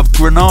home of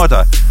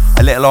Grenada,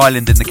 a little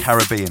island in the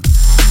Caribbean,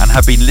 and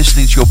have been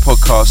listening to your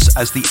podcasts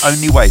as the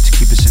only way to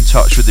keep us in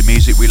touch with the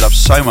music we love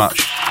so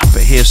much,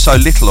 but hear so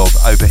little of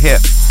over here.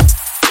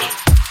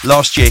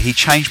 Last year, he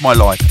changed my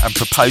life and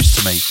proposed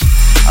to me,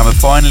 and we're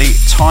finally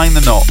tying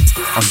the knot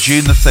on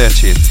June the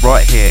 30th,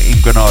 right here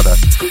in Grenada.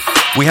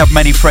 We have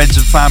many friends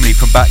and family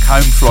from back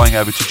home flying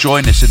over to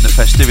join us in the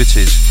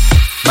festivities,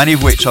 many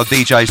of which are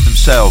DJs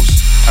themselves,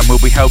 and will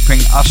be helping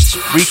us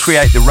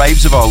recreate the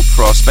raves of old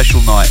for our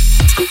special night.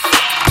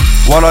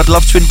 While I'd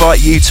love to invite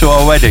you to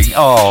our wedding,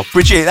 oh,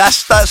 Bridget,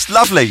 that's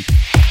lovely.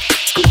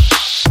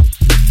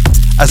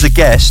 As a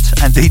guest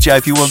and DJ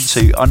if you want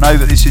to, I know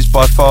that this is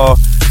by far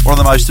one of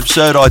the most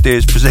absurd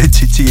ideas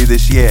presented to you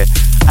this year,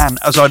 and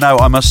as I know,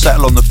 I must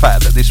settle on the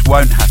fact that this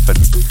won't happen,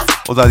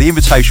 although the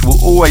invitation will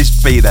always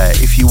be there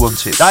if you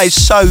want it. That is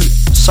so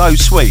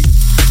sweet.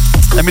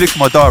 Let me look at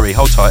my diary,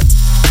 hold tight.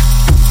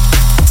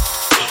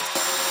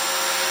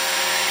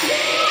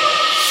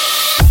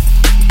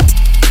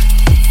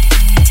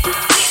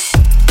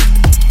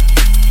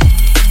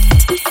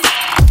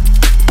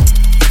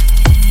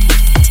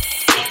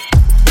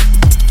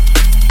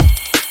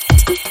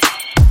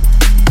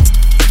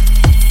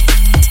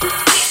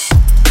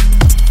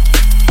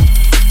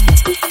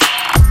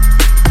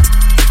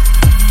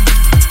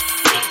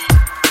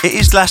 It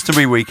is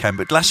Glastonbury weekend,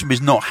 but Glastonbury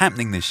is not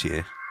happening this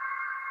year.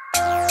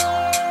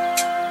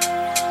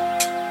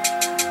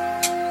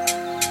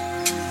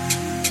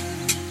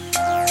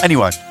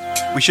 Anyway,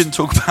 we shouldn't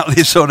talk about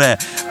this on air.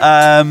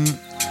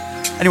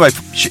 Anyway,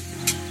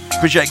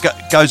 Bridget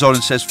goes on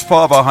and says, for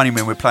part of our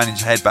honeymoon, we're planning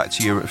to head back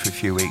to Europe for a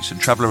few weeks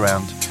and travel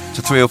around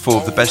to 3 or 4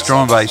 of the best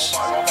drum and bass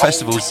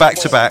festivals back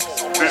to back,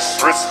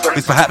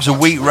 with perhaps a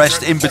week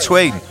rest in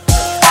between.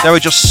 There are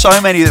just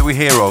so many that we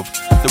hear of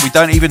that we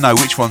don't even know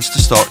which ones to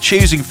start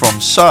choosing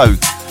from. So,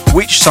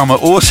 which summer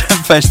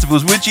autumn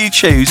festivals would you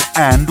choose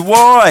and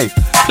why?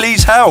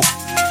 Please help.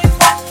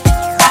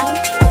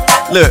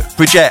 Look,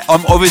 Bridget,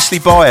 I'm obviously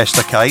biased,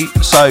 okay?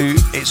 So,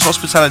 it's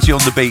Hospitality on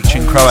the Beach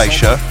in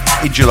Croatia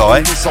in July,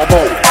 and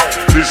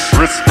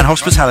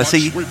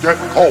Hospitality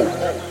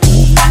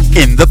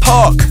in the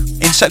Park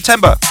in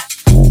September.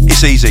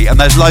 It's easy, and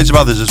there's loads of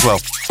others as well.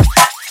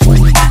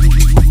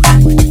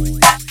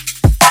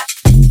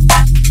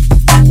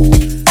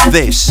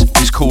 This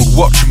is called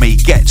Watch Me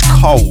Get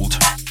Cold.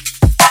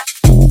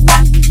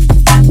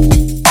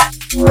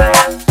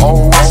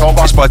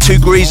 It's by Too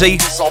Greasy,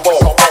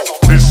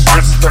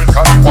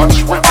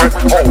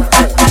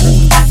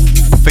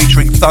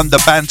 featuring Thunder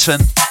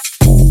Banton.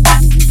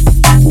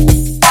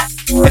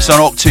 It's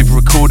on Octave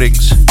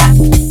Recordings.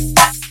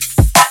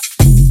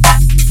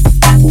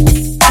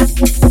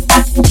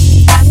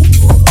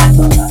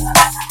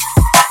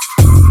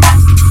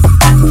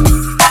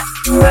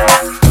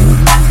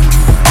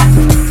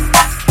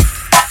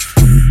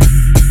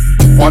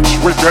 Watch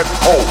we get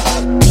cold.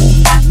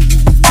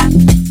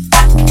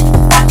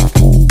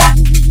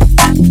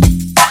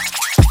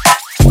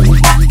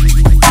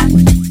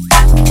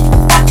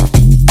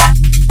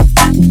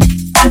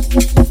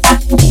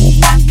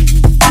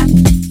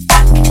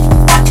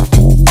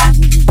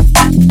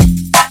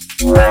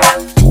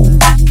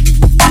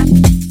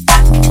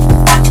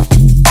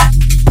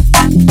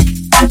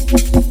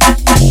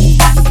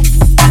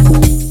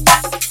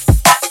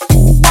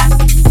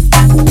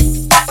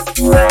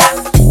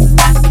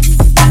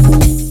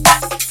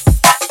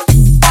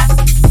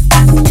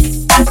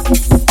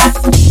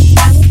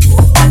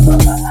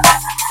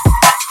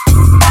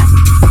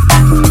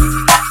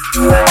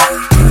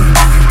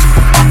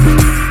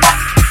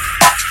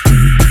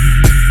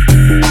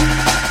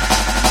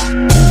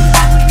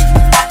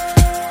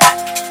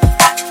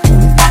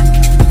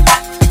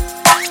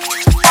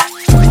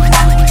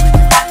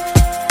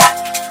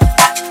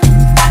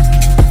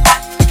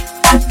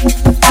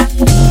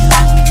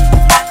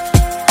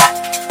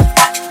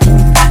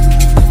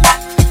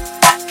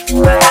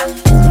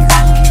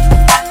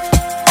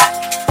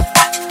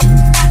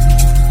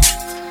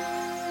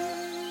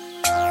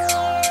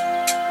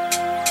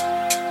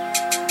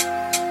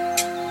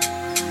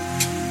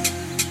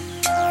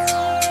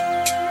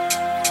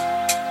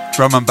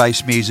 drum and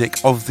bass music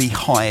of the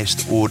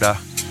highest order.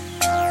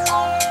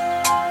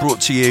 Brought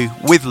to you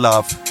with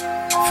love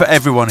for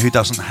everyone who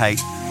doesn't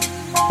hate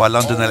by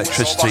London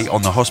Electricity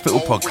on the Hospital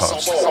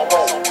Podcast.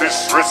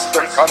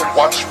 Disrespect and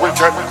watch we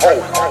get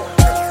home.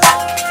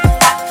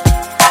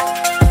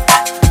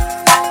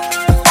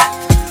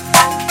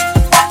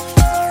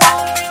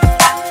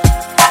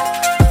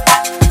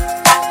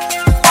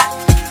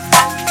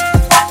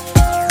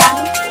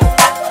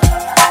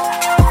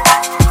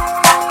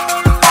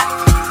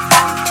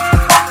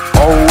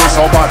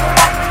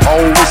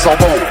 So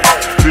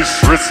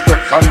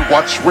disrespect and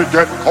watch we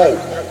get cold.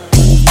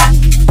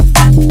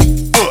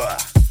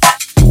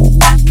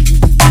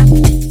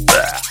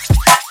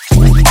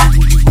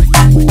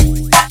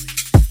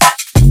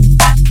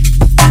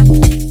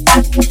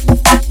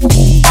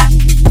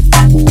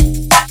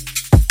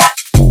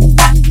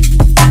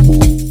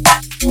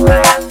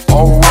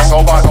 Always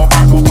so bad,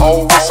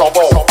 always so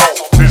bold.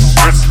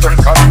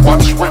 Disrespect and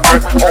watch we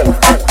get cold.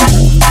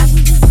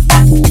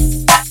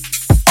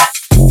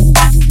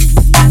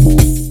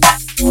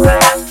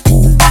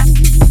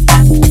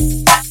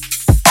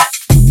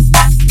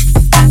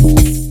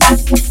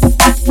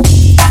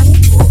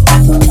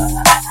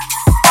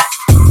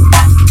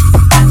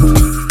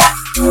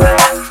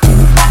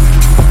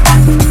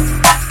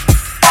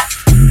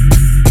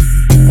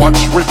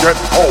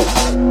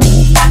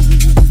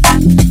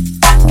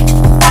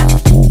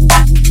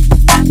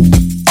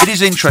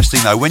 Interesting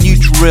though, when you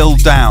drill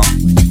down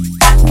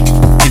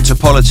into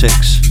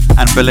politics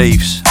and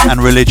beliefs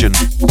and religion,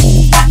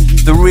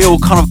 the real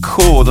kind of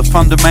core, the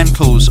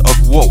fundamentals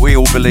of what we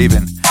all believe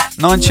in,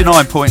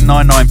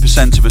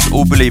 99.99% of us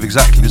all believe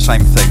exactly the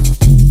same thing,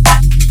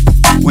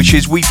 which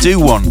is we do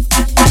want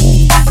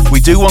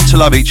to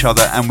love each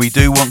other, and we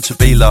do want to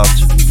be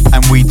loved,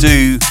 and we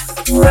do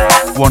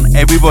want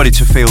everybody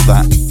to feel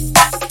that.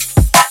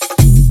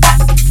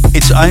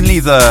 It's only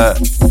the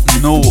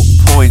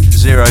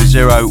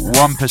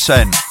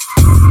 0.001%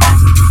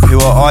 who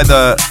are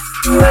either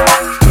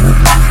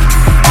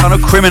kind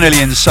of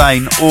criminally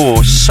insane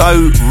or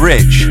so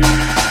rich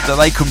that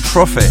they can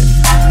profit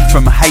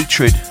from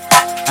hatred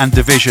and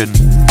division,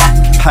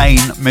 pain,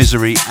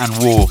 misery and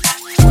war.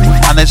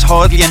 And there's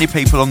hardly any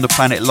people on the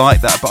planet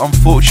like that, but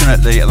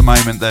unfortunately at the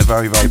moment they're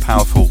very, very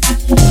powerful.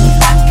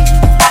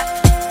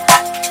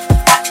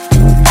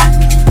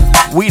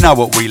 We know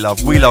what we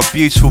love. We love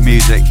beautiful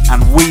music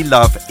and we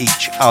love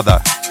each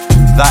other.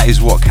 That is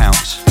what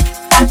counts.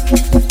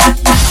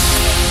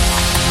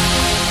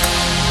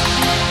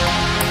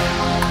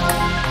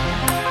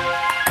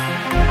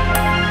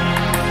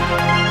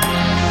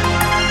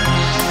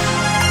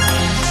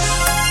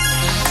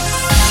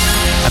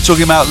 And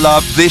talking about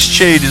love, this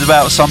tune is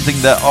about something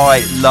that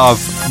I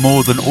love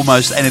more than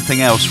almost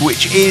anything else,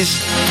 which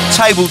is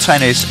table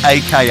tennis,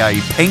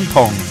 aka ping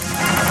pong.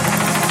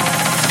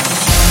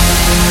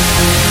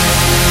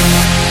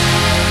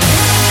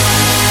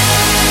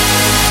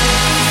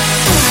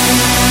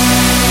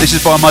 This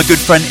is by my good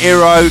friend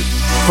Eero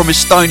from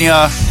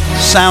Estonia,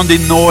 Sound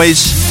in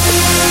Noise,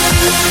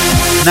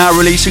 now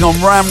releasing on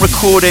Ram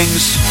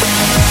Recordings.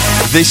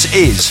 This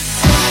is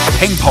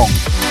Ping Pong.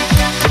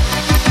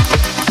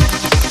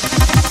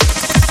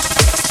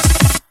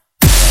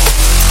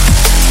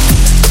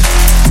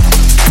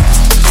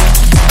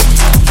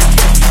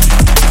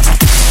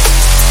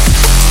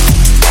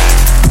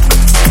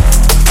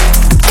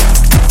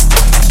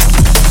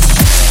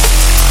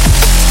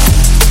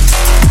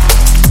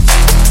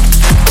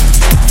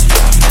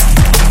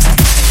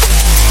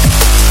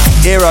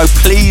 Eero,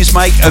 please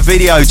make a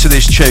video to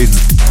this tune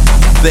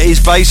that is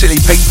basically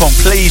ping pong.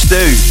 Please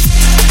do.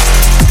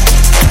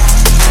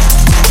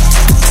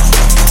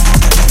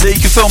 You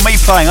can film me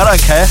playing, I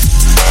don't care.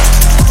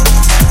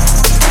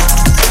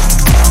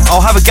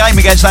 I'll have a game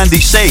against Andy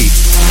C.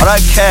 I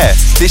don't care.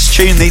 This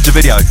tune needs a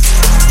video.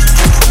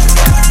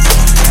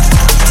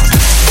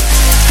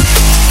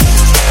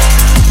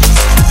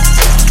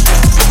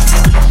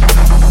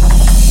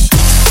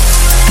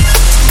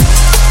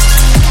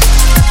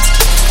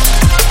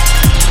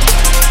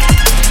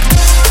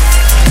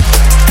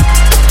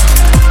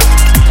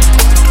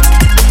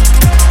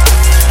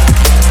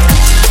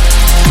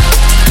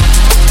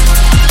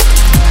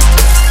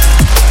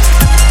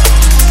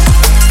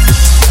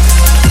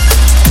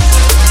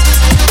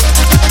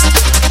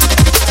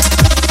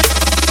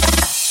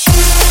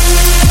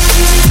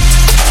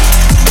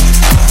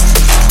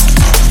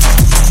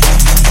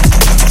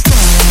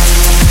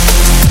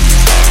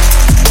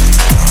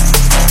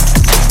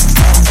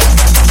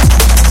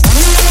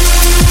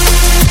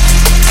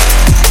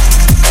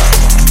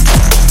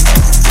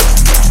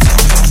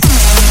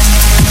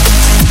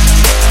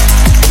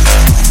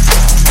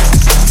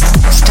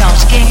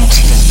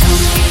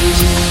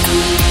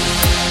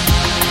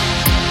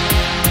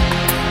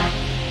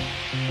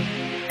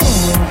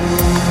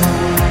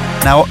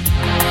 Now,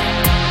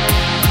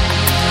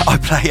 I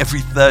play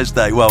every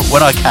Thursday, well,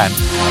 when I can,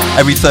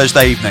 every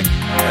Thursday evening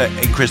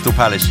in Crystal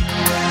Palace.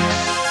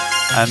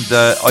 And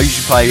I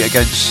usually play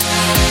against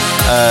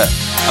a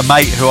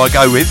mate who I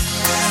go with.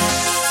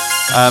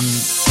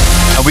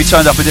 And we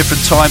turned up at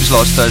different times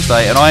last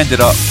Thursday, and I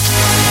ended up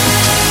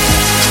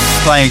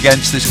playing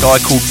against this guy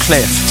called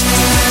Cliff,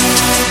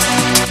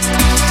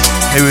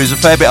 who is a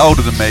fair bit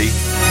older than me,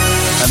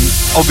 and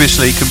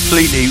obviously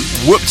completely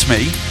whooped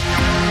me.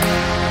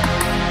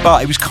 But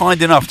he was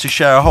kind enough to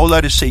share a whole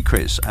load of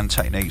secrets and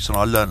techniques, and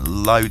I learnt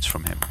loads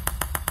from him.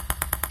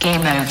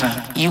 Game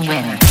over. You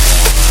win.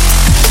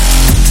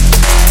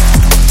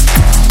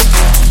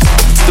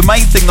 The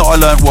main thing that I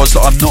learned was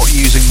that I'm not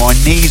using my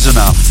knees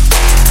enough.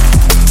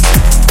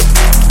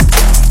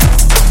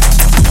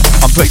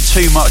 I'm putting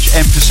too much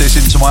emphasis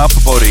into my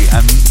upper body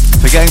and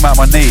forgetting about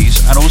my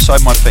knees and also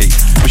my feet,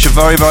 which are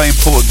very, very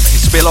important.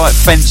 It's a bit like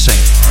fencing.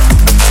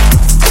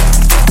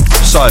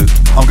 So,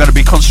 I'm going to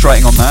be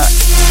concentrating on that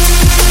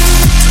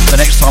the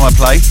next time I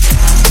play.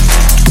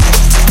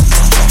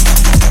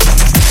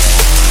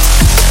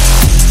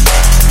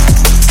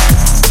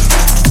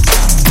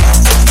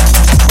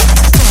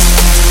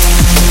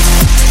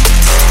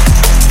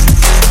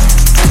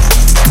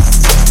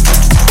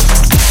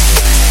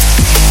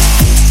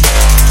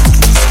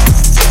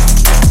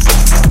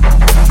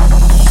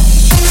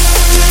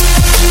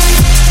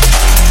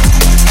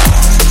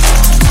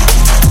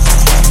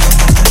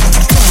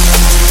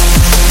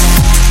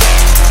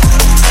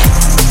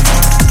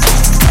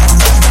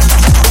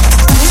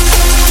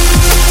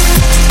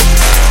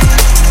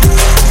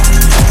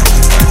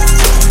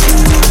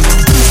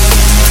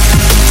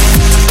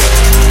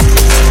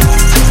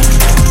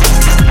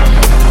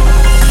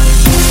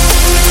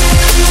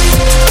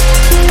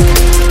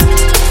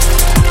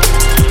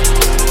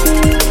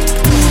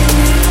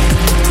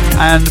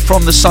 And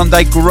from the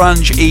Sunday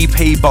Grunge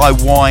EP by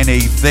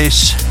Winey,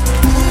 this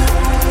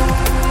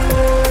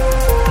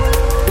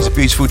is a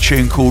beautiful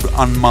tune called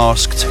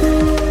Unmasked.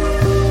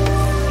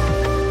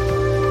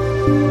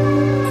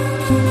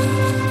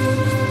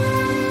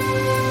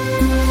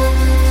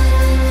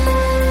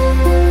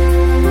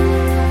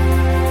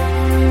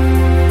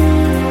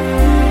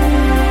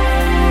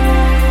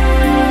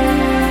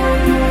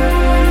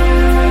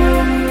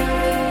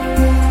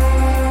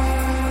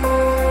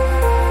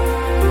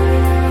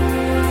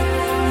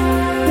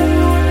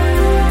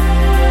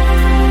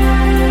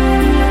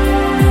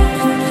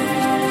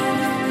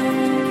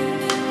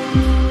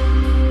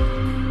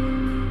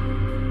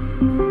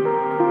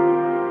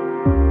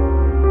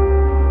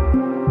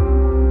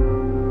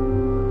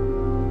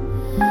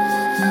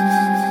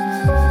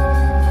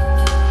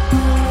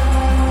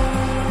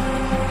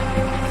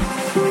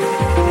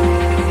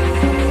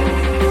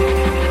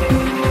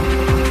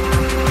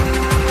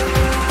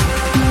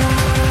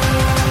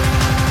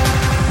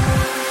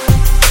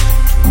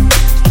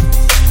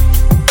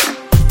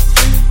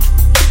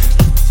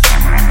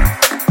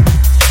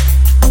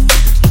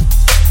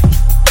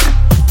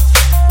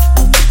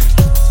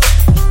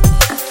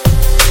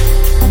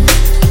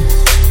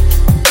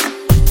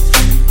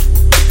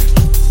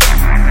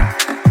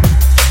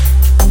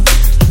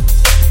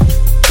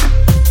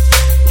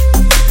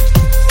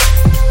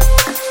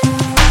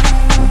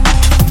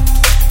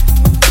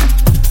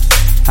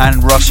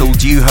 And Russell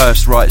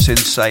Dewhurst writes in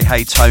to say,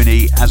 hey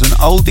Tony, as an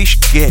oldish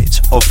git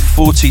of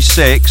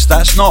 46,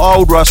 that's not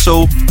old,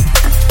 Russell.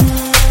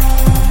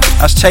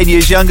 That's 10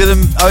 years younger than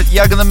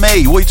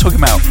me. What are you talking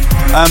about?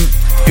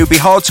 It would be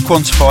hard to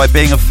quantify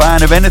being a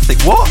fan of anything.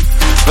 What?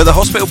 But the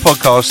Hospital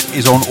podcast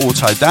is on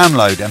auto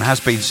download and has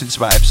been since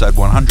about episode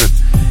 100.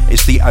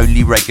 It's the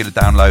only regular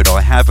download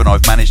I have, and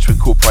I've managed to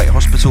incorporate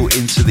Hospital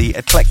into the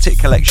eclectic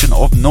collection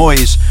of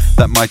noise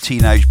that my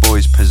teenage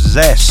boys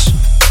possess.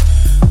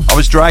 I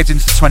was dragged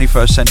into the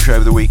 21st century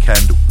over the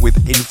weekend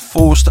with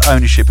enforced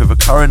ownership of a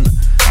current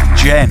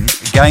gen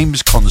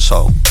games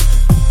console.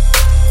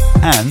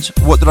 And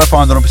what did I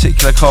find on a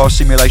particular car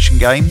simulation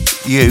game?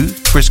 You,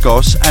 Chris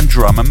Goss, and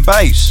drum and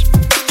bass.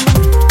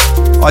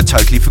 I'd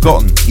totally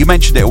forgotten. You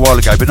mentioned it a while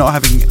ago, but not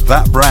having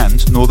that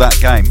brand nor that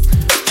game,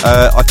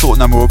 I thought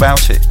no more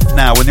about it.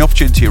 Now, when the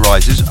opportunity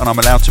arises and I'm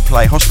allowed to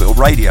play Hospital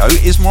Radio,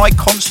 is my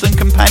constant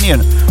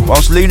companion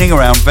whilst looning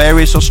around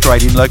various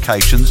Australian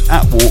locations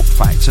at Warp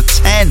Factor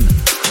 10.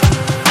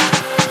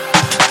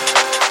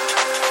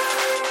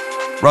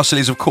 Russell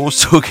is, of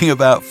course, talking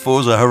about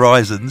Forza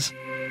Horizons,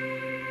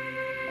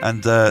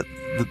 and the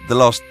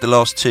last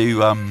two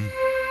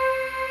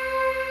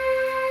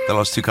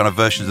kind of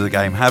versions of the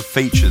game have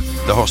featured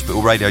the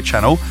Hospital Radio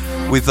channel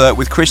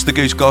with Chris the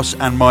Goose Goss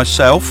and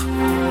myself.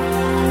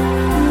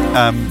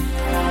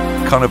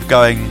 Kind of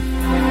going,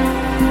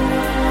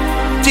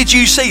 did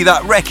you see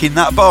that wreck in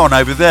that barn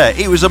over there?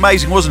 It was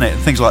amazing, wasn't it?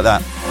 And things like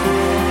that.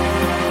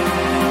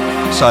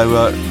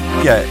 So,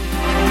 yeah,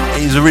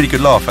 it is a really good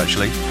laugh,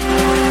 actually.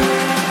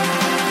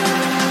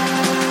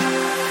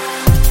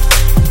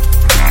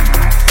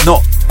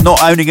 Not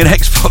owning an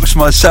Xbox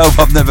myself,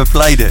 I've never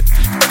played it.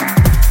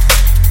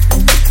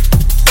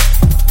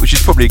 Which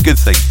is probably a good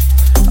thing.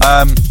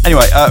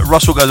 Anyway,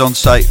 Russell goes on to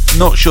say,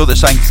 not sure that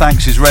saying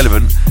thanks is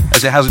relevant,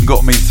 as it hasn't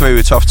got me through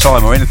a tough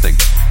time or anything.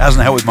 It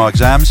hasn't helped with my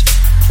exams,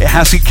 it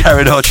hasn't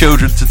carried our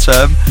children to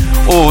term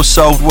or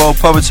solved world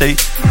poverty,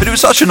 but it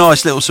was such a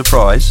nice little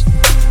surprise.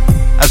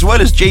 as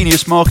well as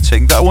genius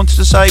marketing, that I wanted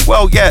to say,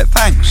 well, yeah,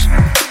 thanks.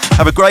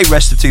 Have a great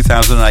rest of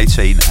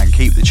 2018 and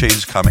keep the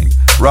tunes coming.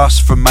 Russ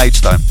from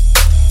Maidstone.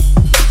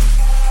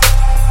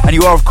 And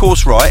you are, of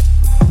course, right,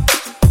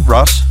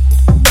 Russ.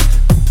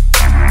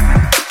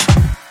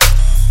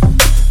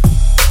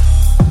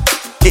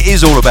 It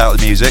is all about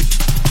the music.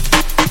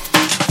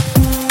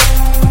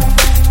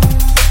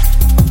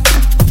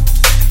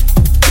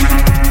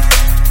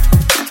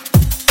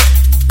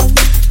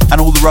 And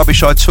all the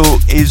rubbish I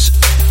talk is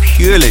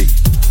purely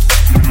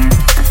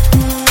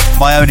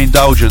my own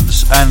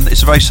indulgence, and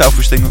it's a very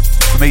selfish thing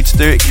for me to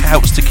do. It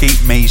helps to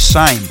keep me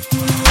sane.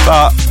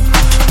 But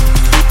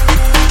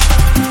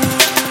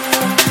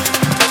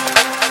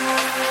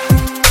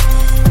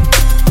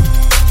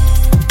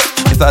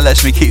if that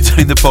lets me keep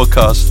doing the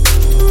podcast,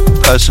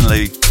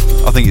 personally,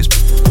 I think it's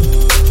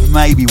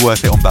maybe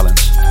worth it on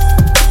balance.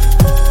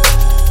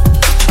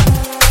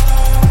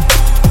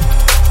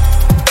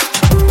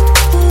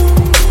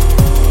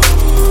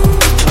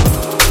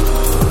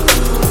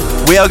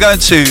 We are going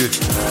to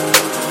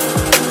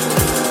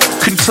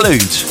conclude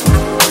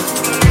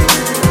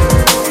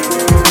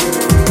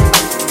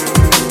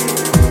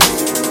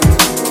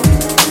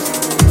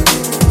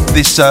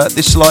this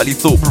slightly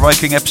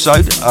thought-provoking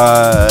episode,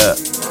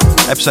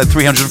 episode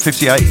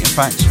 358 in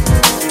fact,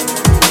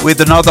 with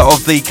another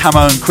of the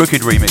Camo and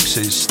Crooked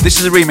remixes. This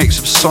is a remix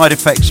of Side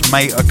Effects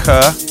May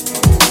Occur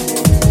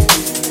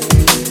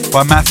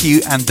by Matthew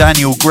and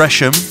Daniel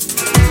Gresham.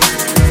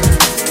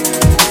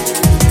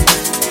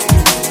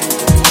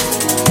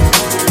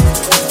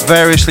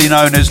 Variously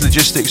known as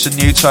Logistics and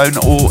New Tone,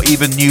 or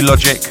even New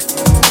Logic.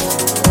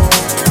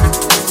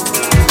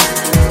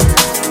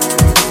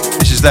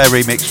 This is their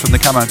remix from the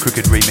Camo and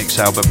Crooked remix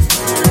album.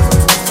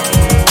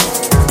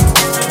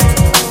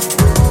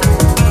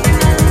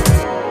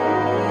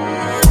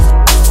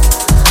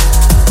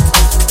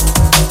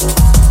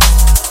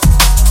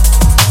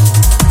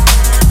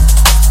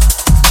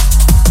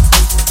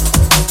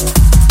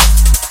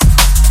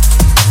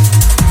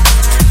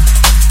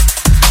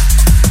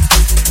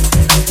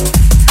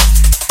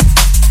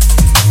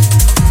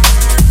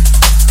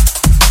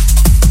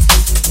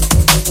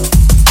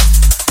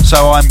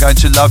 So I'm going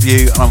to love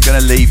you and I'm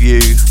going to leave you,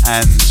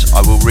 and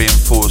I will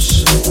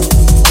reinforce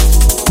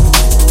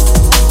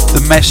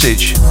the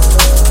message.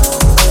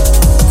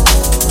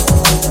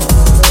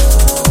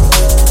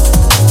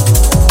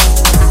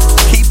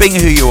 Keep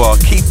being who you are,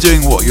 keep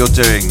doing what you're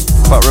doing,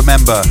 but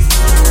remember,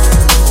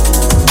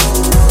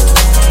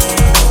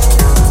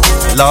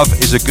 love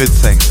is a good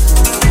thing.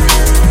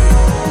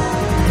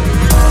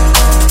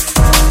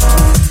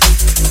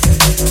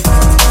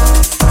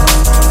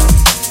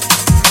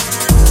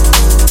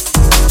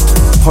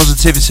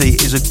 Positivity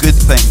is a good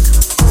thing.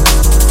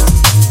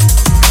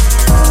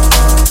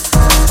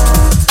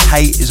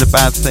 Hate is a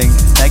bad thing.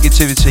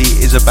 Negativity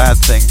is a bad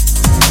thing.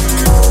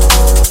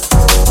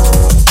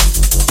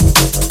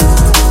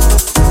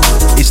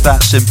 It's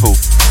that simple.